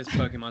bet this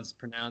Pokemon's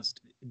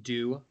pronounced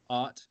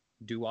Dewott.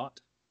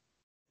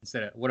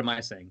 Instead of, what am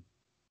I saying?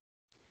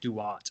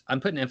 Dewott. I'm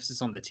putting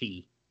emphasis on the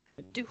T.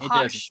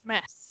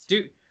 Dewott-hast.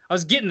 Dude, I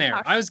was getting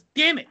there.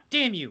 Damn it.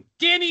 Damn you.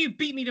 Damn you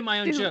beat me to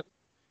my own joke.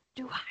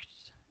 Dewott.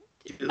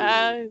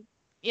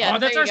 Yeah. Oh,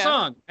 that's our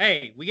song.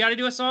 Hey, we got to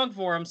do a song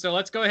for him, so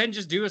let's go ahead and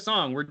just do a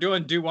song. We're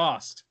doing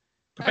Dewott.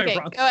 Okay,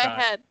 go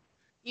ahead.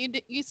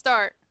 You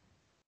start.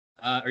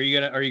 Are you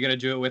gonna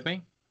do it with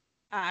me?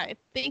 I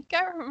think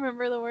I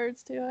remember the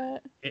words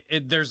to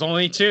it. There's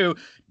only 2.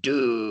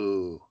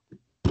 Dewott.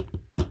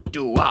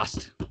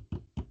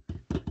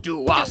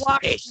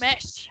 Dewott.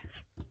 Mesh.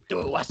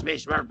 Dewott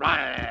Mesh.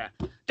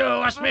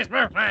 Dewott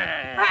Mesh.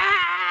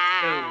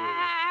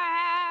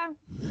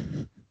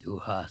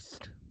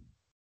 Dewott.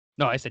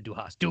 No, I said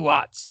Dewott.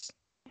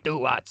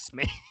 Dewott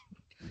me.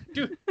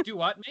 Do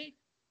what me?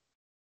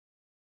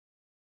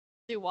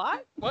 Do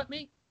what? What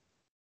me?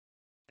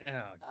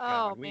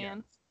 Oh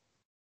man.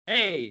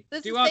 Hey,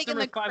 this is Dewott's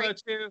number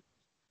 502.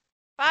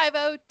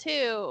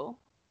 502.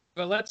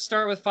 But let's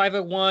start with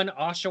 501.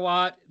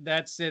 Oshawott.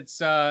 That's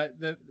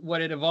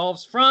what it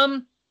evolves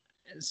from.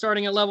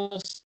 Starting at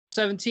level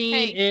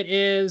 17, it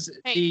is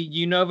the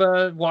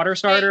Unova water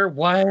starter.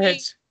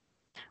 What?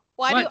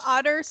 Why do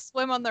otters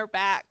swim on their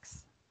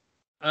backs?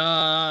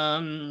 I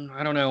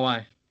don't know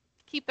why.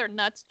 Keep their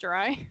nuts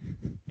dry.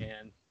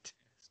 Fantastic.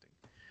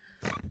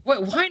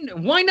 What? Why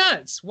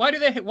nuts? Why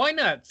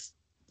nuts?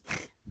 I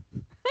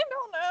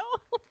don't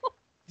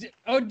know.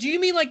 Oh, do you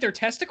mean like their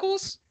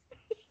testicles?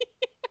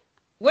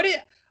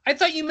 I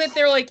thought you meant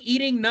they're like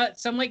eating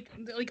nuts. I'm like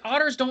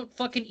otters don't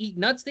fucking eat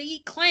nuts. They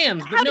eat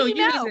clams. But How no, do you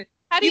know?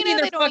 How do you mean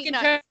they're they don't eat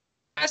fucking nuts?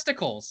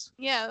 testicles.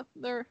 Yeah,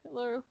 they're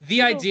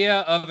The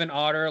idea of an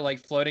otter like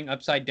floating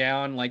upside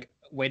down, like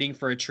waiting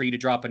for a tree to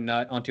drop a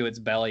nut onto its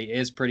belly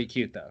is pretty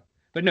cute though.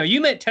 But no,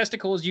 you meant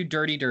testicles, you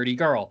dirty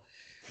girl.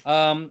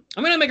 I'm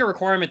gonna make a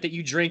requirement that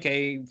you drink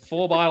a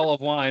full bottle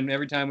of wine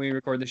every time we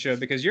record the show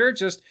because you're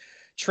just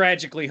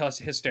tragically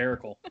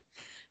hysterical.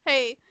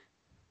 Hey.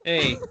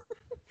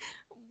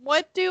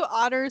 What do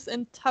otters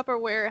and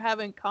Tupperware have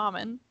in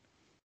common?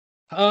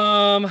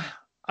 I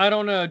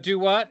don't know. Do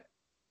what?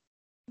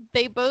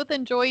 They both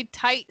enjoy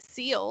tight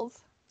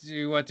seals.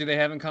 What do they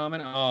have in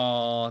common?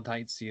 Oh,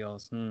 tight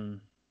seals.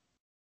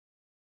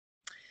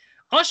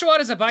 Oshawott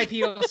is a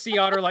bipedal sea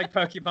otter-like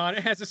Pokemon.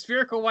 It has a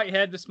spherical white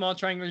head with small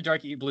triangular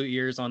dark blue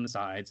ears on the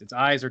sides. Its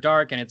eyes are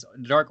dark, and its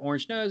dark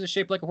orange nose is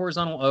shaped like a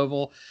horizontal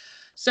oval.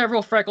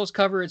 Several freckles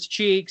cover its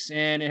cheeks,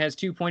 and it has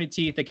 2 pointed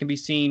teeth that can be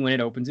seen when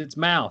it opens its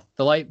mouth.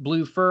 The light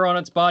blue fur on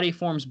its body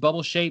forms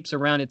bubble shapes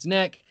around its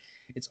neck.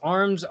 Its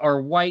arms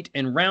are white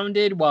and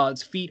rounded, while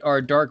its feet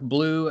are dark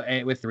blue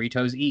with 3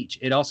 toes each.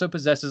 It also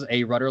possesses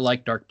a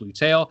rudder-like dark blue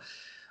tail.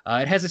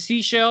 It has a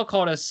seashell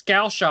called a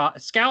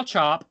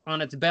scalchop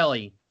on its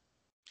belly.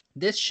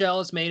 This shell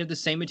is made of the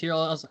same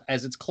material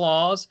as its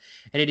claws,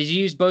 and it is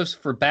used both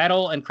for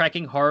battle and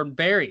cracking hard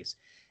berries.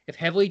 If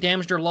heavily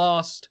damaged or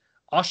lost,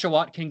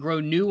 Oshawott can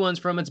grow new ones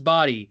from its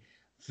body,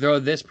 though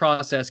this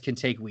process can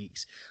take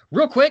weeks.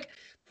 Real quick,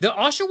 the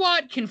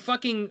Oshawott can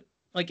fucking,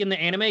 like in the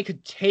anime,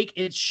 could take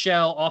its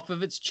shell off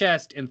of its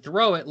chest and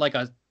throw it like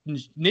a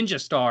ninja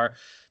star,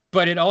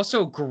 but it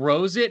also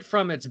grows it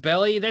from its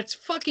belly. That's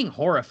fucking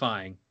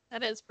horrifying.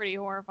 That is pretty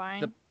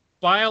horrifying.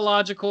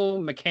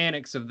 biological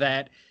mechanics of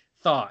that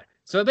thought.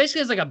 So it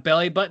basically has like a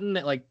belly button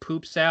that like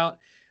poops out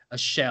a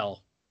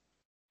shell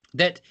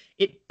that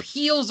it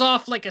peels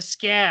off like a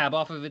scab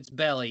off of its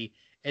belly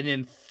and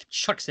then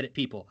chucks it at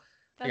people.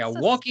 Like a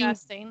That's walking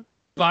disgusting.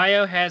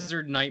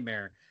 biohazard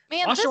nightmare.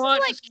 Man, this is Oshawott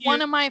like is one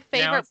cute. of my Now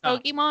favorite it's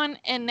not. Pokemon,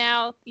 and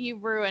now you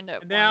ruined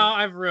it for Now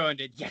me. I've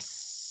ruined it.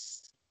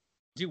 Yes.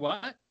 Do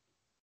what?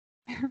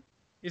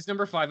 It's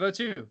number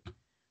 502.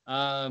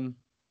 Um,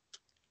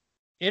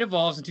 it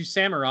evolves into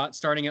Samurott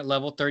starting at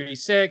level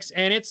 36,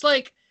 and it's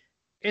like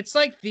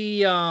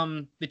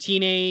the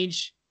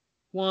teenage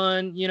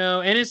one, you know,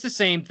 and it's the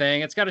same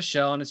thing. It's got a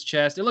shell on its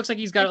chest. It looks like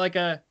he's got It's, like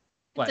a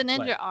it's a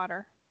what? ninja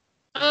otter.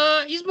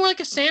 He's more like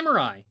a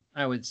samurai,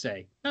 I would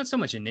say. Not so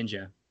much a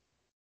ninja.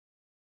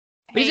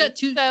 But Hey,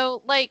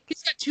 so like,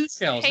 he's got two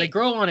shells. They hey,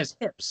 grow on his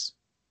hips.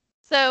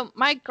 so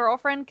my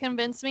girlfriend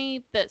convinced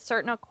me that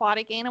certain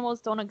aquatic animals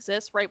don't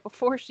exist right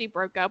before she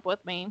broke up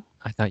with me.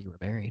 I thought you were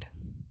married.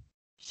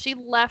 She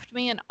left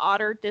me in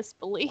utter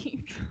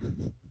disbelief.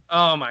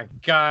 Oh my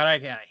god, I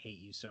hate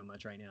you so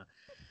much right now.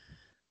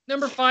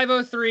 Number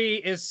 503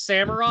 is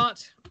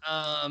Samurott.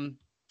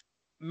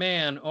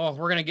 Man,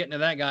 we're gonna get into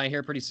that guy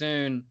here pretty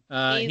soon.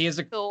 He is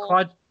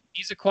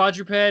he's a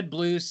quadruped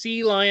blue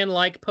sea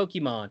lion-like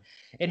Pokemon.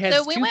 It has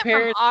so we went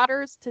from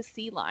otters to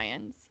sea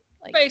lions.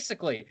 Like,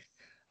 basically.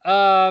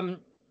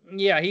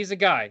 Yeah, he's a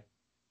guy.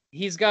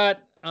 He's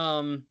got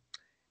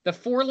the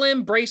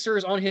four-limb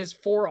bracers on his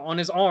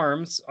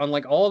arms, on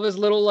like all of his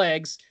little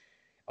legs,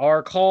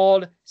 are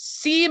called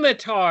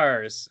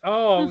scimitars.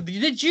 Oh,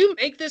 did you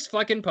make this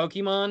fucking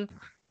Pokemon?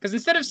 Because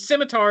instead of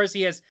scimitars,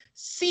 he has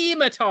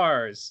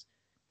scimitars.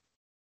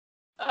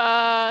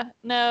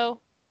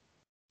 No.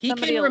 He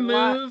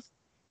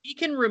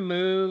can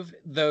remove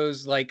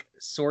those like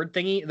sword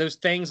thingy, those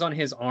things on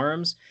his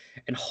arms,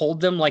 and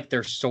hold them like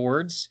they're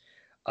swords,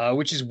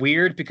 which is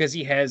weird because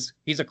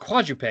he's a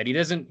quadruped.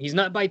 He's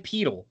not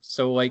bipedal,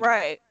 so like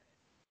right.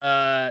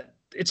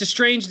 It's a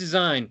strange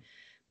design,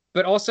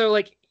 but also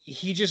like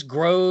he just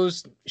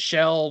grows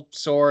shell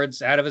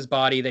swords out of his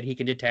body that he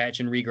can detach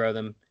and regrow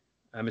them.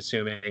 I'm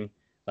assuming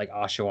like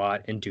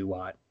Oshawott and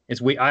Dewott.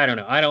 I don't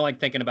know. I don't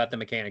like thinking about the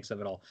mechanics of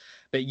it all.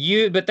 But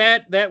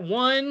that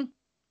one.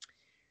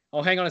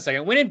 Oh, hang on a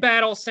second. When in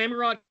battle,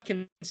 Samurott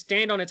can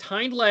stand on its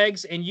hind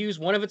legs and use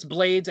one of its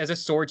blades as a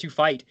sword to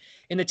fight.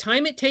 In the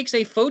time it takes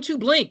a foe to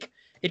blink,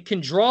 it can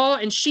draw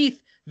and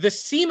sheath the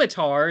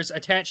scimitars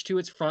attached to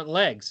its front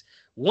legs.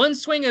 One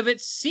swing of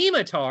its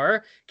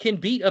scimitar can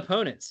beat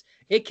opponents.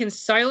 It can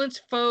silence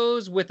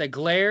foes with a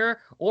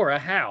glare or a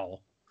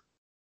howl.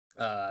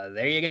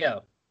 There you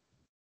go.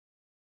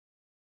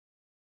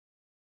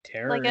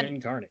 Terror like an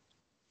incarnate.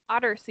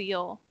 Otter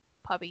seal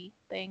puppy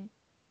thing.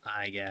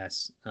 I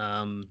guess.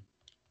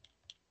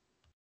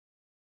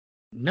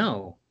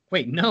 No.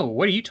 Wait, no.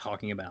 What are you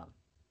talking about?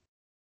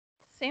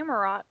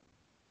 Samurott.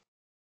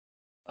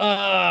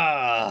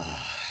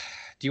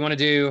 Do you want to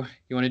do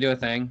a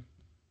thing?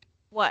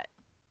 What?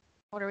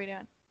 What are we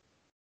doing?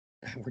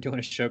 We're doing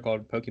a show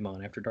called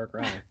Pokemon After Dark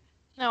Rye.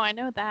 No, I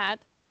know that.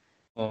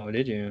 Oh,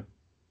 did you?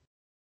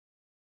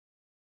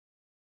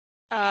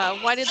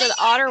 Why did the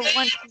otter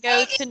want to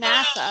go to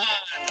NASA?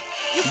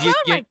 You ruined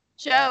my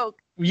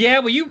joke. Yeah,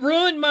 well, you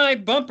ruined my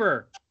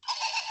bumper.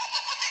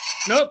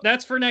 Nope,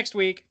 that's for next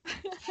week.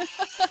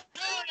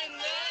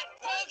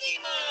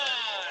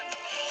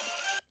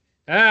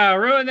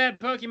 Ruin that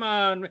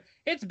Pokemon.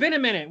 It's been a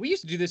minute. We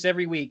used to do this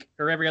every week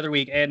or every other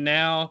week, and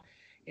now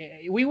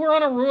we were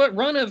on a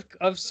run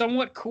of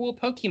somewhat cool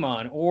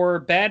Pokemon or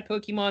bad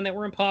Pokemon that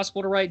were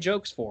impossible to write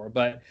jokes for.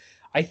 But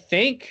I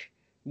think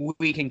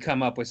we can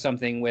come up with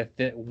something with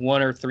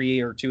one or three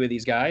or two of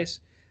these guys.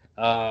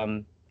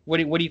 What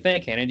do you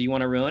think, Hannah? Do you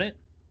want to ruin it?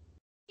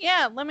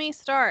 Yeah, let me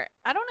start.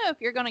 I don't know if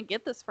you're gonna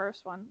get this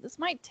first one. This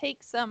might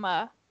take some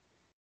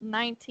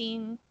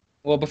 19.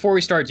 Well, before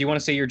we start, do you want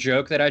to say your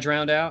joke that I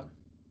drowned out?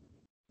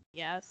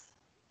 Yes.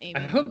 Maybe.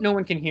 I hope no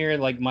one can hear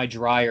like my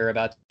dryer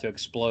about to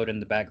explode in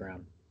the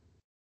background.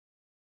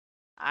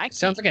 I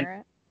can't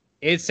hear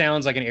it. It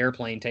sounds like an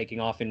airplane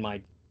taking off from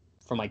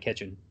my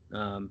kitchen.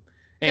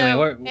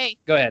 Anyway,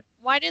 go ahead.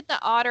 Why did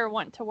the otter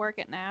want to work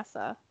at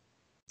NASA?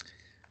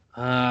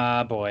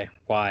 Boy,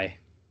 why?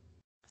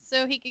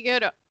 So he could go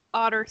to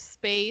outer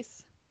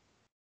space.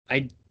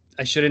 I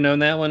should have known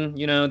that one.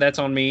 You know, that's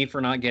on me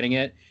for not getting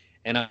it.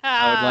 And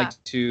I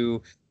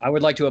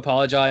would like to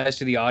apologize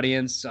to the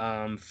audience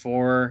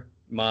for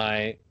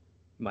my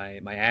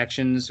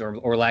actions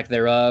or lack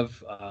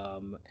thereof.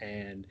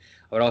 And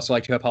I would also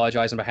like to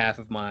apologize on behalf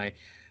of my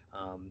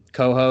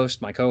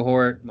co-host, my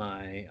cohort,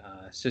 my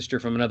sister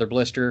from another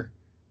blister,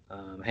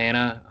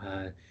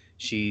 Hannah.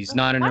 She's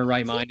not in her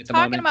right mind at the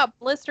moment. Talking about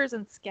blisters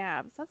and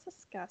scabs. That's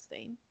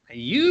disgusting.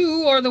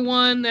 You are the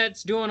one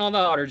that's doing all the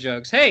otter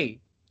jokes.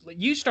 Hey,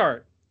 you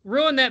start.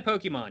 Ruin that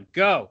Pokemon.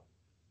 Go.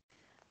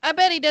 I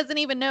bet he doesn't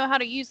even know how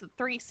to use the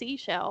 3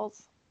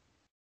 seashells.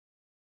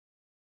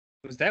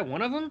 Was that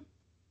one of them?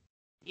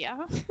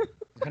 Yeah.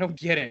 I don't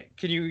get it.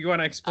 You want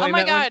to explain that?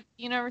 Oh my god,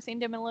 you never seen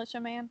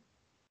Demolition Man?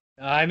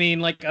 I mean,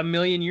 like a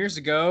million years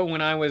ago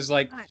when I was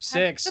like The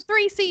 6.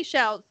 three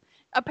seashells.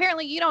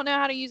 Apparently, you don't know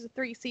how to use the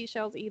three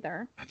seashells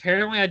either.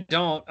 Apparently I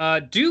don't.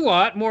 Do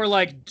what? More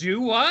like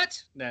do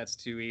what? That's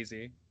too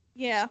easy.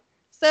 Yeah.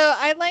 So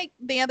I like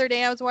the other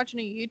day I was watching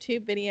a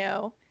YouTube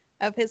video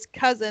of his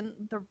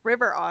cousin, the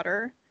river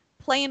otter,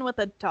 playing with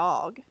a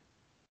dog.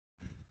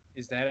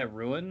 Is that a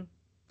ruin?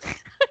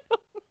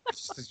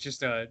 It's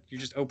just you're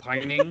just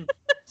opining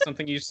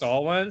something you saw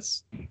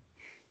once.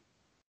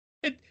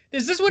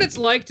 Is this what it's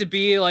like to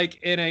be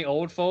like in a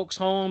old folks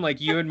home, like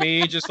you and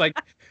me, just like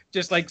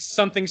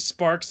something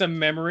sparks a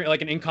memory,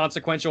 like an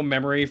inconsequential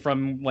memory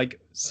from like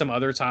some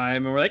other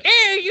time, and we're like,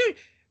 hey, you.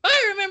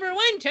 I remember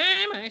one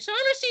time I saw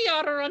a sea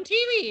otter on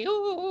TV.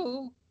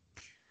 Ooh.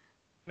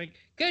 Like,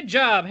 good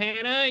job,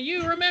 Hannah.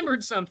 You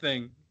remembered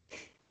something.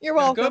 You're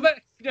Now welcome.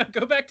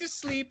 go back to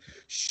sleep.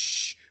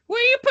 Shh. Why are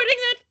you putting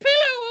that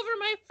pillow over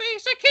my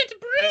face? I can't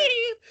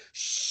breathe.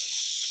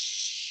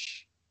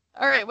 Shh.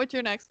 All right, what's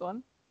your next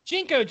one?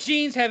 Jinko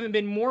jeans haven't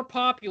been more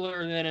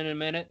popular than in a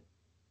minute.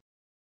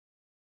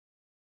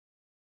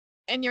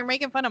 And you're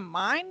making fun of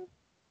mine?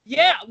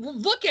 Yeah, well,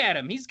 look at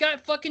him. He's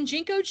got fucking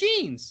Jinko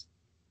jeans.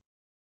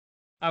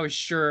 I was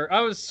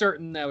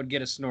certain that would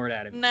get a snort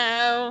out of him.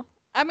 No.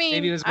 I mean,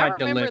 Maybe it was I my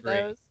remember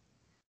delivery. those.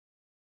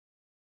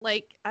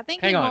 Like, I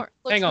think Hang he on,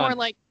 looks hang on. more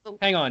like the.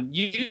 Hang on.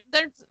 You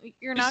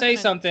You're not say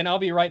gonna... something. I'll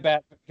be right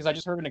back because I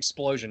just heard an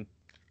explosion.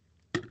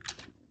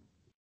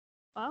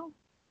 Well,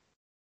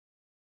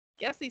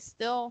 guess he's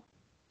still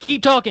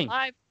Keep talking.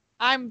 alive.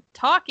 I'm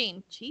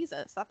talking.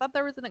 Jesus, I thought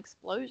there was an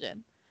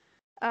explosion.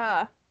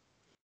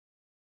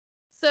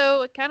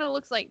 So it kind of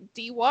looks like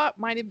Dewott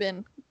might have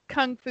been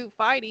kung fu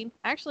fighting.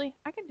 Actually,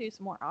 I can do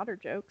some more otter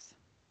jokes.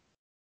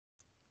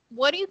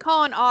 What do you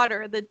call an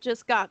otter that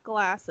just got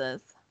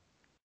glasses?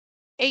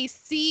 A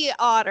sea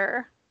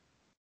otter.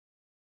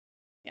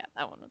 Yeah,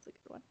 that one was a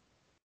good one.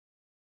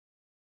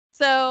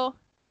 So,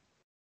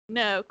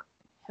 no,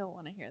 he'll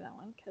want to hear that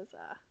one because,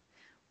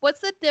 what's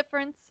the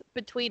difference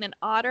between an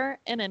otter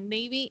and a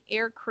Navy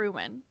air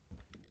crewman?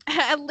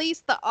 At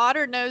least the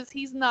otter knows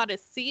he's not a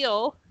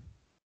seal.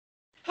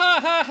 Ha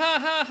ha ha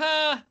ha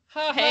ha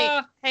ha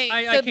ha. Hey,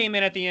 I came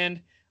in at the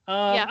end.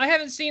 Yeah. I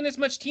haven't seen this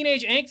much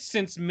teenage angst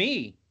since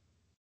me.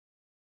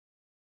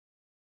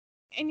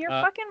 And you're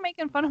fucking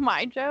making fun of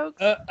my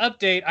jokes?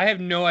 Update. I have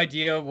no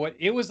idea what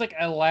it was like.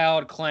 A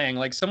loud clang,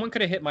 like someone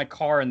could have hit my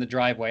car in the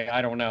driveway.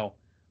 I don't know.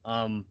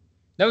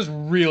 That was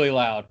really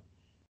loud.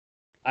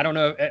 I don't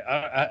know.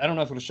 I don't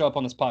know if it'll show up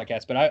on this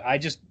podcast, but I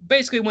just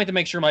basically went to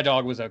make sure my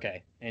dog was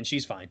okay, and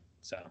she's fine.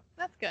 So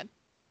That's good.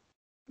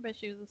 I bet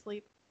she was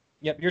asleep.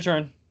 Yep, your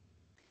turn.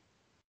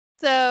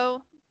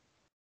 So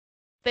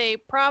they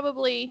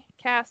probably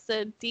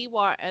casted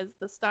Dewott as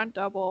the stunt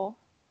double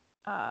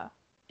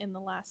in The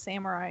Last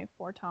Samurai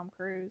for Tom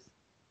Cruise.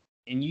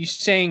 And you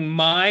saying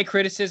my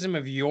criticism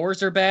of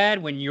yours are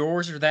bad when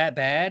yours are that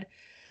bad?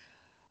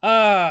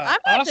 I'm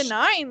not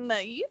denying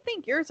that you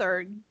think yours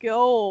are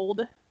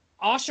gold.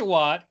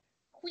 Oshawott?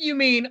 You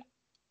mean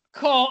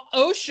call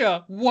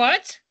OSHA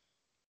what?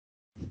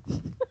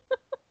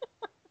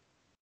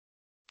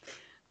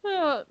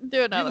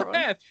 Do another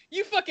one.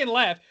 You fucking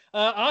laugh.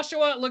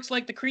 Oshawott looks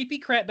like the creepy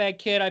crapbag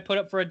kid I put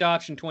up for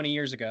adoption 20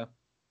 years ago.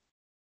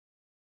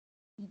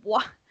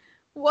 What?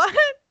 What?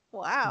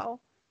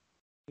 Wow.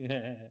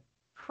 Yeah.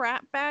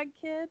 Crap bag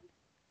kid?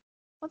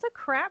 What's a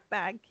crap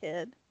bag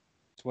kid?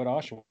 That's what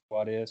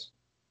Oshawott is.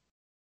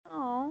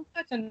 Oh.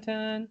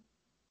 Dun.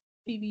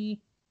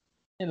 Phoebe.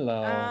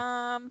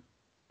 Hello.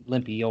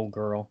 Limpy old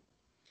girl.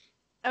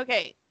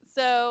 Okay,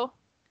 so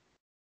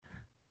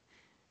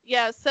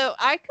yeah, so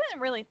I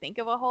couldn't really think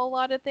of a whole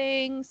lot of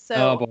things, so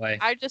Oh boy.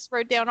 I just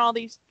wrote down all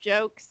these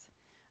jokes.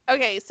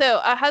 Okay,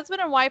 so a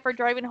husband and wife are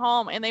driving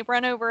home and they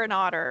run over an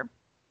otter.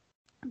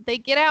 They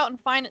get out and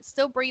find it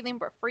still breathing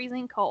but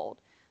freezing cold.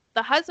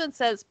 The husband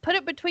says, "Put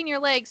it between your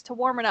legs to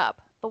warm it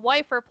up." The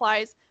wife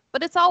replies,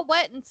 "But it's all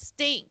wet and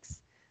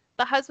stinks."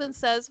 The husband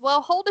says,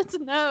 "Well, hold its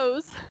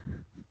nose."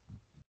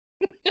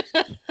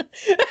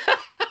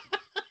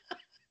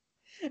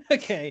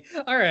 Okay.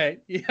 All right.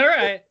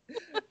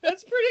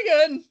 That's pretty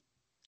good.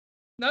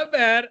 Not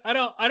bad. I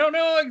don't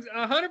know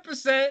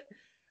 100%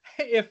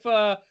 if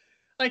like,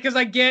 because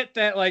I get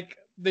that like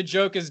the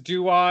joke is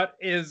Dewott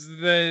is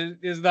the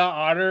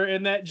otter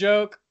in that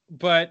joke,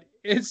 but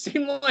it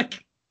seemed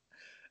like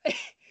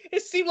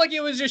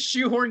it was just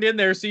shoehorned in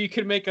there so you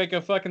could make like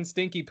a fucking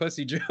stinky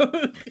pussy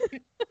joke.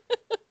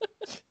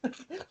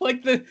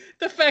 Like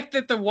the fact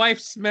that the wife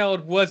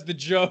smelled was the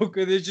joke,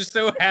 and it just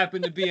so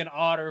happened to be an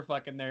otter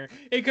fucking there.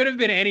 It could have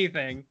been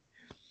anything.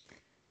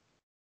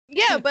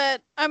 Yeah,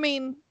 but I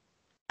mean,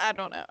 I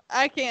don't know.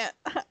 I can't.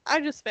 I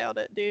just failed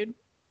it, dude.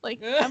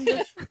 Like I'm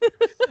just.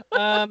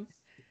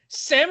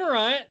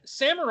 Samurai,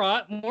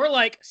 more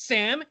like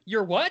Sam.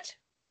 You're what?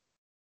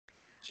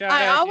 Shout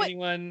out to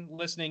anyone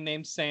listening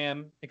named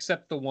Sam,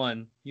 except the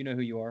one. You know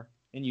who you are,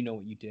 and you know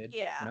what you did.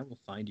 Yeah. And I will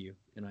find you,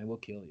 and I will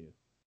kill you.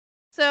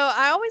 So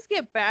I always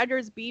get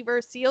badgers,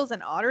 beavers, seals,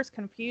 and otters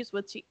confused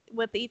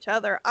with each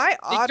other. I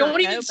ought to know better.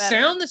 They don't even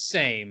sound the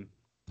same.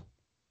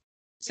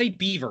 Say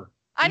beaver.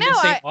 I You know.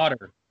 didn't say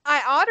otter.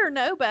 I ought to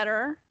know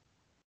better.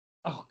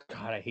 Oh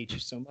God, I hate you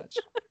so much.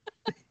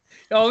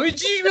 Oh,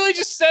 did you really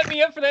just set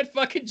me up for that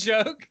fucking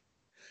joke?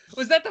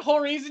 Was that the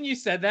whole reason you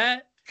said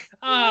that?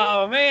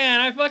 Oh man,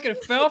 I fucking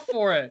fell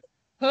for it.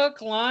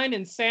 Hook, line,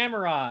 and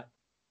Samurott.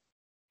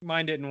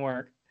 Mine didn't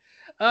work.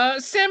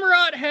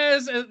 Samurott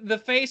has the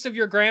face of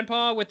your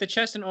grandpa with the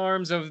chest and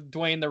arms of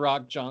Dwayne The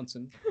Rock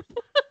Johnson.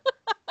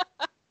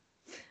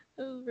 That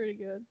was pretty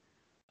good.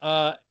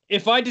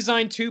 If I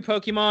designed 2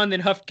 Pokemon, then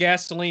huffed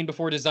gasoline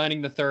before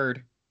designing the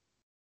 3rd.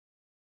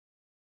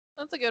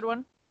 That's a good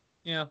one.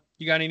 Yeah.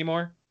 You got any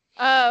more?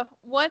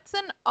 What's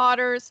an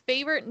otter's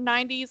favorite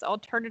 90s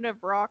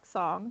alternative rock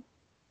song?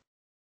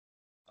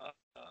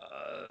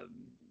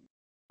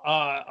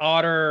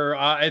 Otter.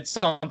 It's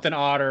something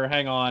otter.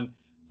 Hang on.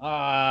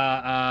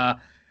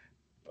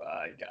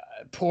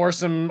 Pour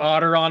some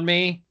otter on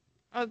me.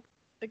 A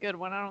good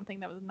one. I don't think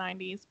that was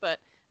 90s, but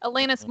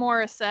Alanis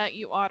Morissette,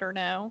 You Oughter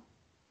Know.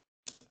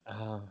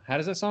 How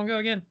does that song go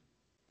again?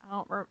 I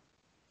don't remember.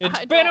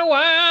 It's been a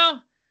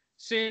while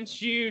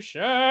since you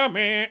saw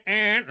me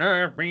and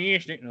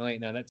appreciate. No, wait,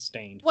 no, that's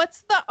Stained.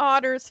 What's the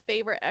otter's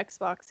favorite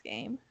Xbox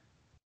game?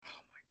 Oh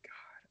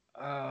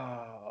my God.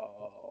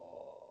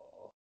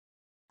 Oh.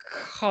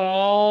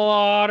 Call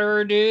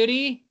Otter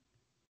Duty.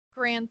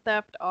 Grand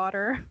Theft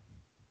Otter.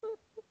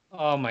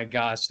 Oh my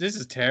gosh, this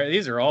is terrible.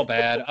 These are all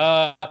bad.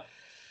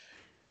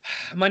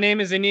 My name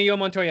is Inigo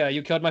Montoya.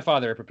 You killed my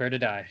father. Prepare to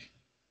die.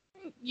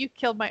 You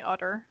killed my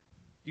otter.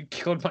 You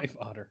killed my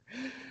father.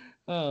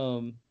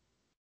 I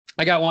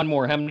got one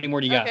more. How many more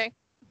do you got? Okay,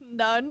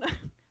 none.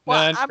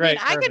 Well, None? I Great, mean,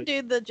 I perfect. could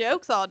do the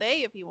jokes all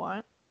day if you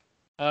want.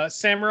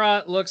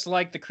 Samurott looks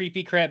like the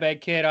creepy crabbag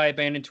kid I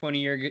abandoned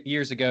 20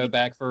 years ago,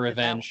 back for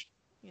revenge.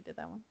 You did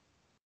that one.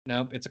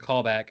 Nope, it's a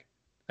callback.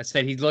 I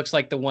said he looks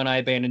like the one I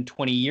abandoned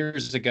 20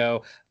 years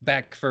ago,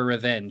 back for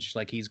revenge.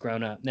 Like he's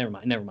grown up. Never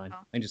mind. Oh,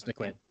 I just okay.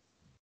 quit.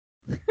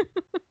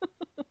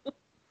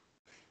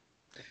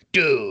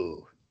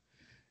 Do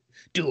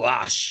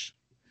Asha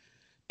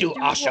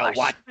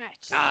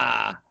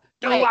Wata.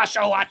 Do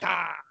Asha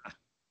Wata.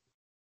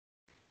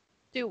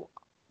 Do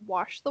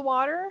wash the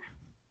water?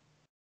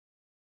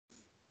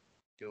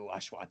 Do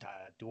Asha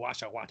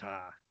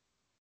Wata.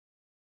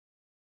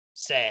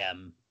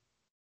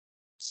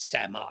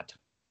 Samurott.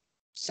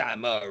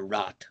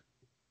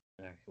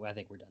 All right, well, I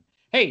think we're done.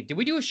 Hey, did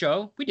we do a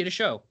show? We did a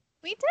show.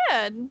 We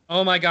did.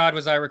 Oh my God,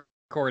 was I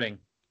recording?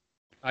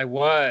 I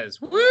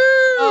was. Woo!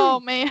 Oh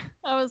man,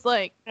 I was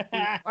like,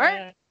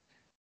 what?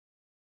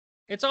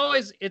 It's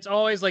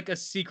always like a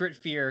secret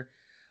fear.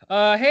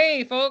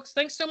 Hey folks,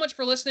 thanks so much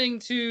for listening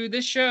to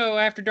this show,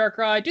 After Dark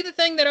Ride. Do the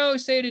thing that I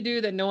always say to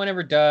do that no one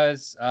ever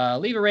does.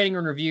 Leave a rating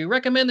and review.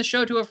 Recommend the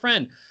show to a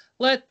friend.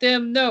 Let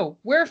them know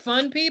we're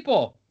fun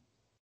people.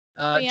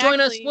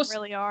 Join us. We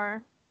really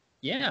are.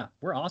 Yeah,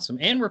 we're awesome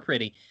and we're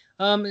pretty.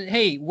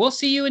 Hey, we'll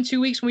see you in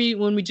 2 weeks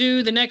when we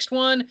do the next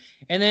one,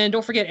 and then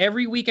don't forget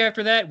every week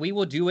after that we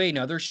will do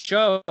another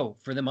show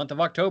for the month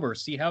of October.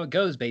 See how it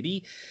goes,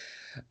 baby.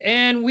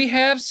 And we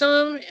have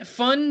some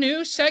fun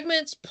new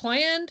segments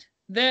planned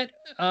that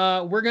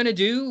we're gonna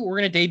do. We're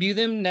gonna debut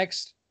them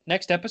next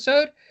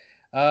episode.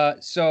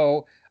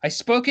 So I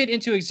spoke it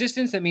into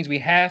existence. That means we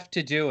have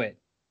to do it.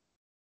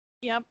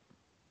 Yep.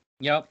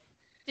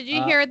 Did Did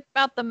you hear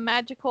about the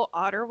magical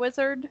otter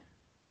wizard?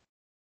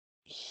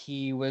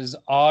 He was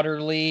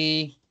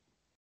utterly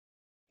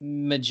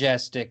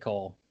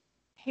majestical.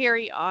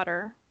 Harry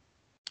Otter.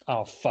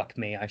 Oh, fuck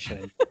me. I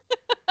shouldn't.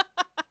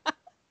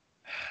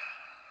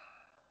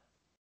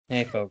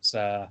 Hey, folks.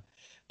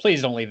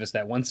 Please don't leave us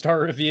that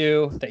 1-star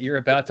review that you're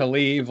about to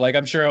leave. Like,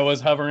 I'm sure I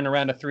was hovering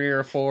around a 3 or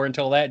a 4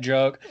 until that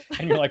joke.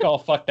 And you're like, oh,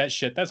 fuck that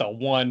shit. That's a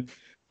 1.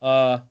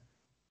 Yeah.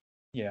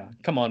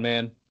 Come on,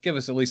 man. Give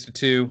us at least a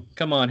 2.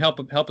 Come on.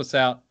 Help us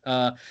out.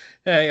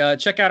 Hey,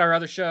 check out our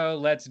other show,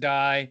 Let's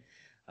Die.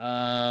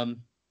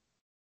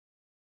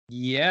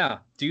 Yeah,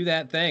 do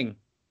that thing.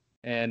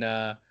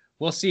 And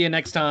we'll see you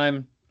next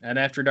time at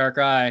After Dark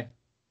Eye.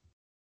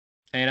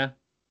 Hannah?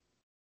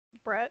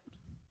 Brett?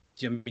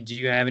 Do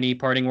you have any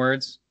parting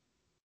words?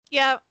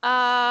 Yeah,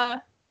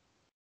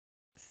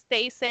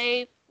 stay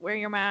safe, wear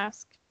your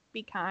mask,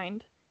 be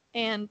kind,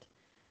 and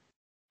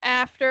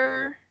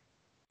after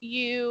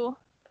you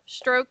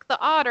stroke the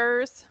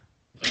otters,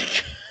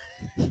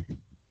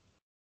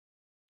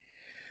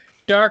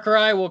 Dark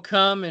Eye will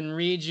come and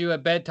read you a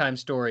bedtime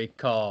story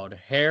called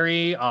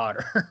Harry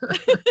Otter.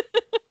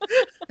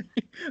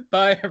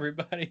 Bye,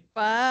 everybody.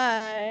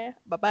 bye.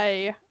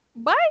 Bye-bye.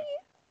 Bye.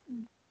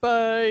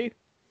 Bye.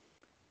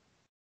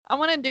 I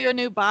want to do a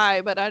new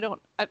bye, but I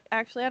don't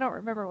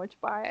remember which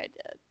bye I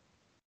did.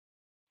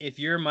 If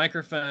your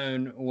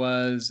microphone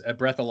was a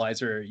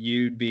breathalyzer,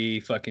 you'd be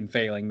fucking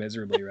failing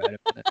miserably right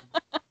about now.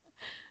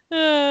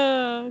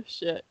 Oh,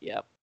 shit.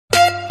 Yep.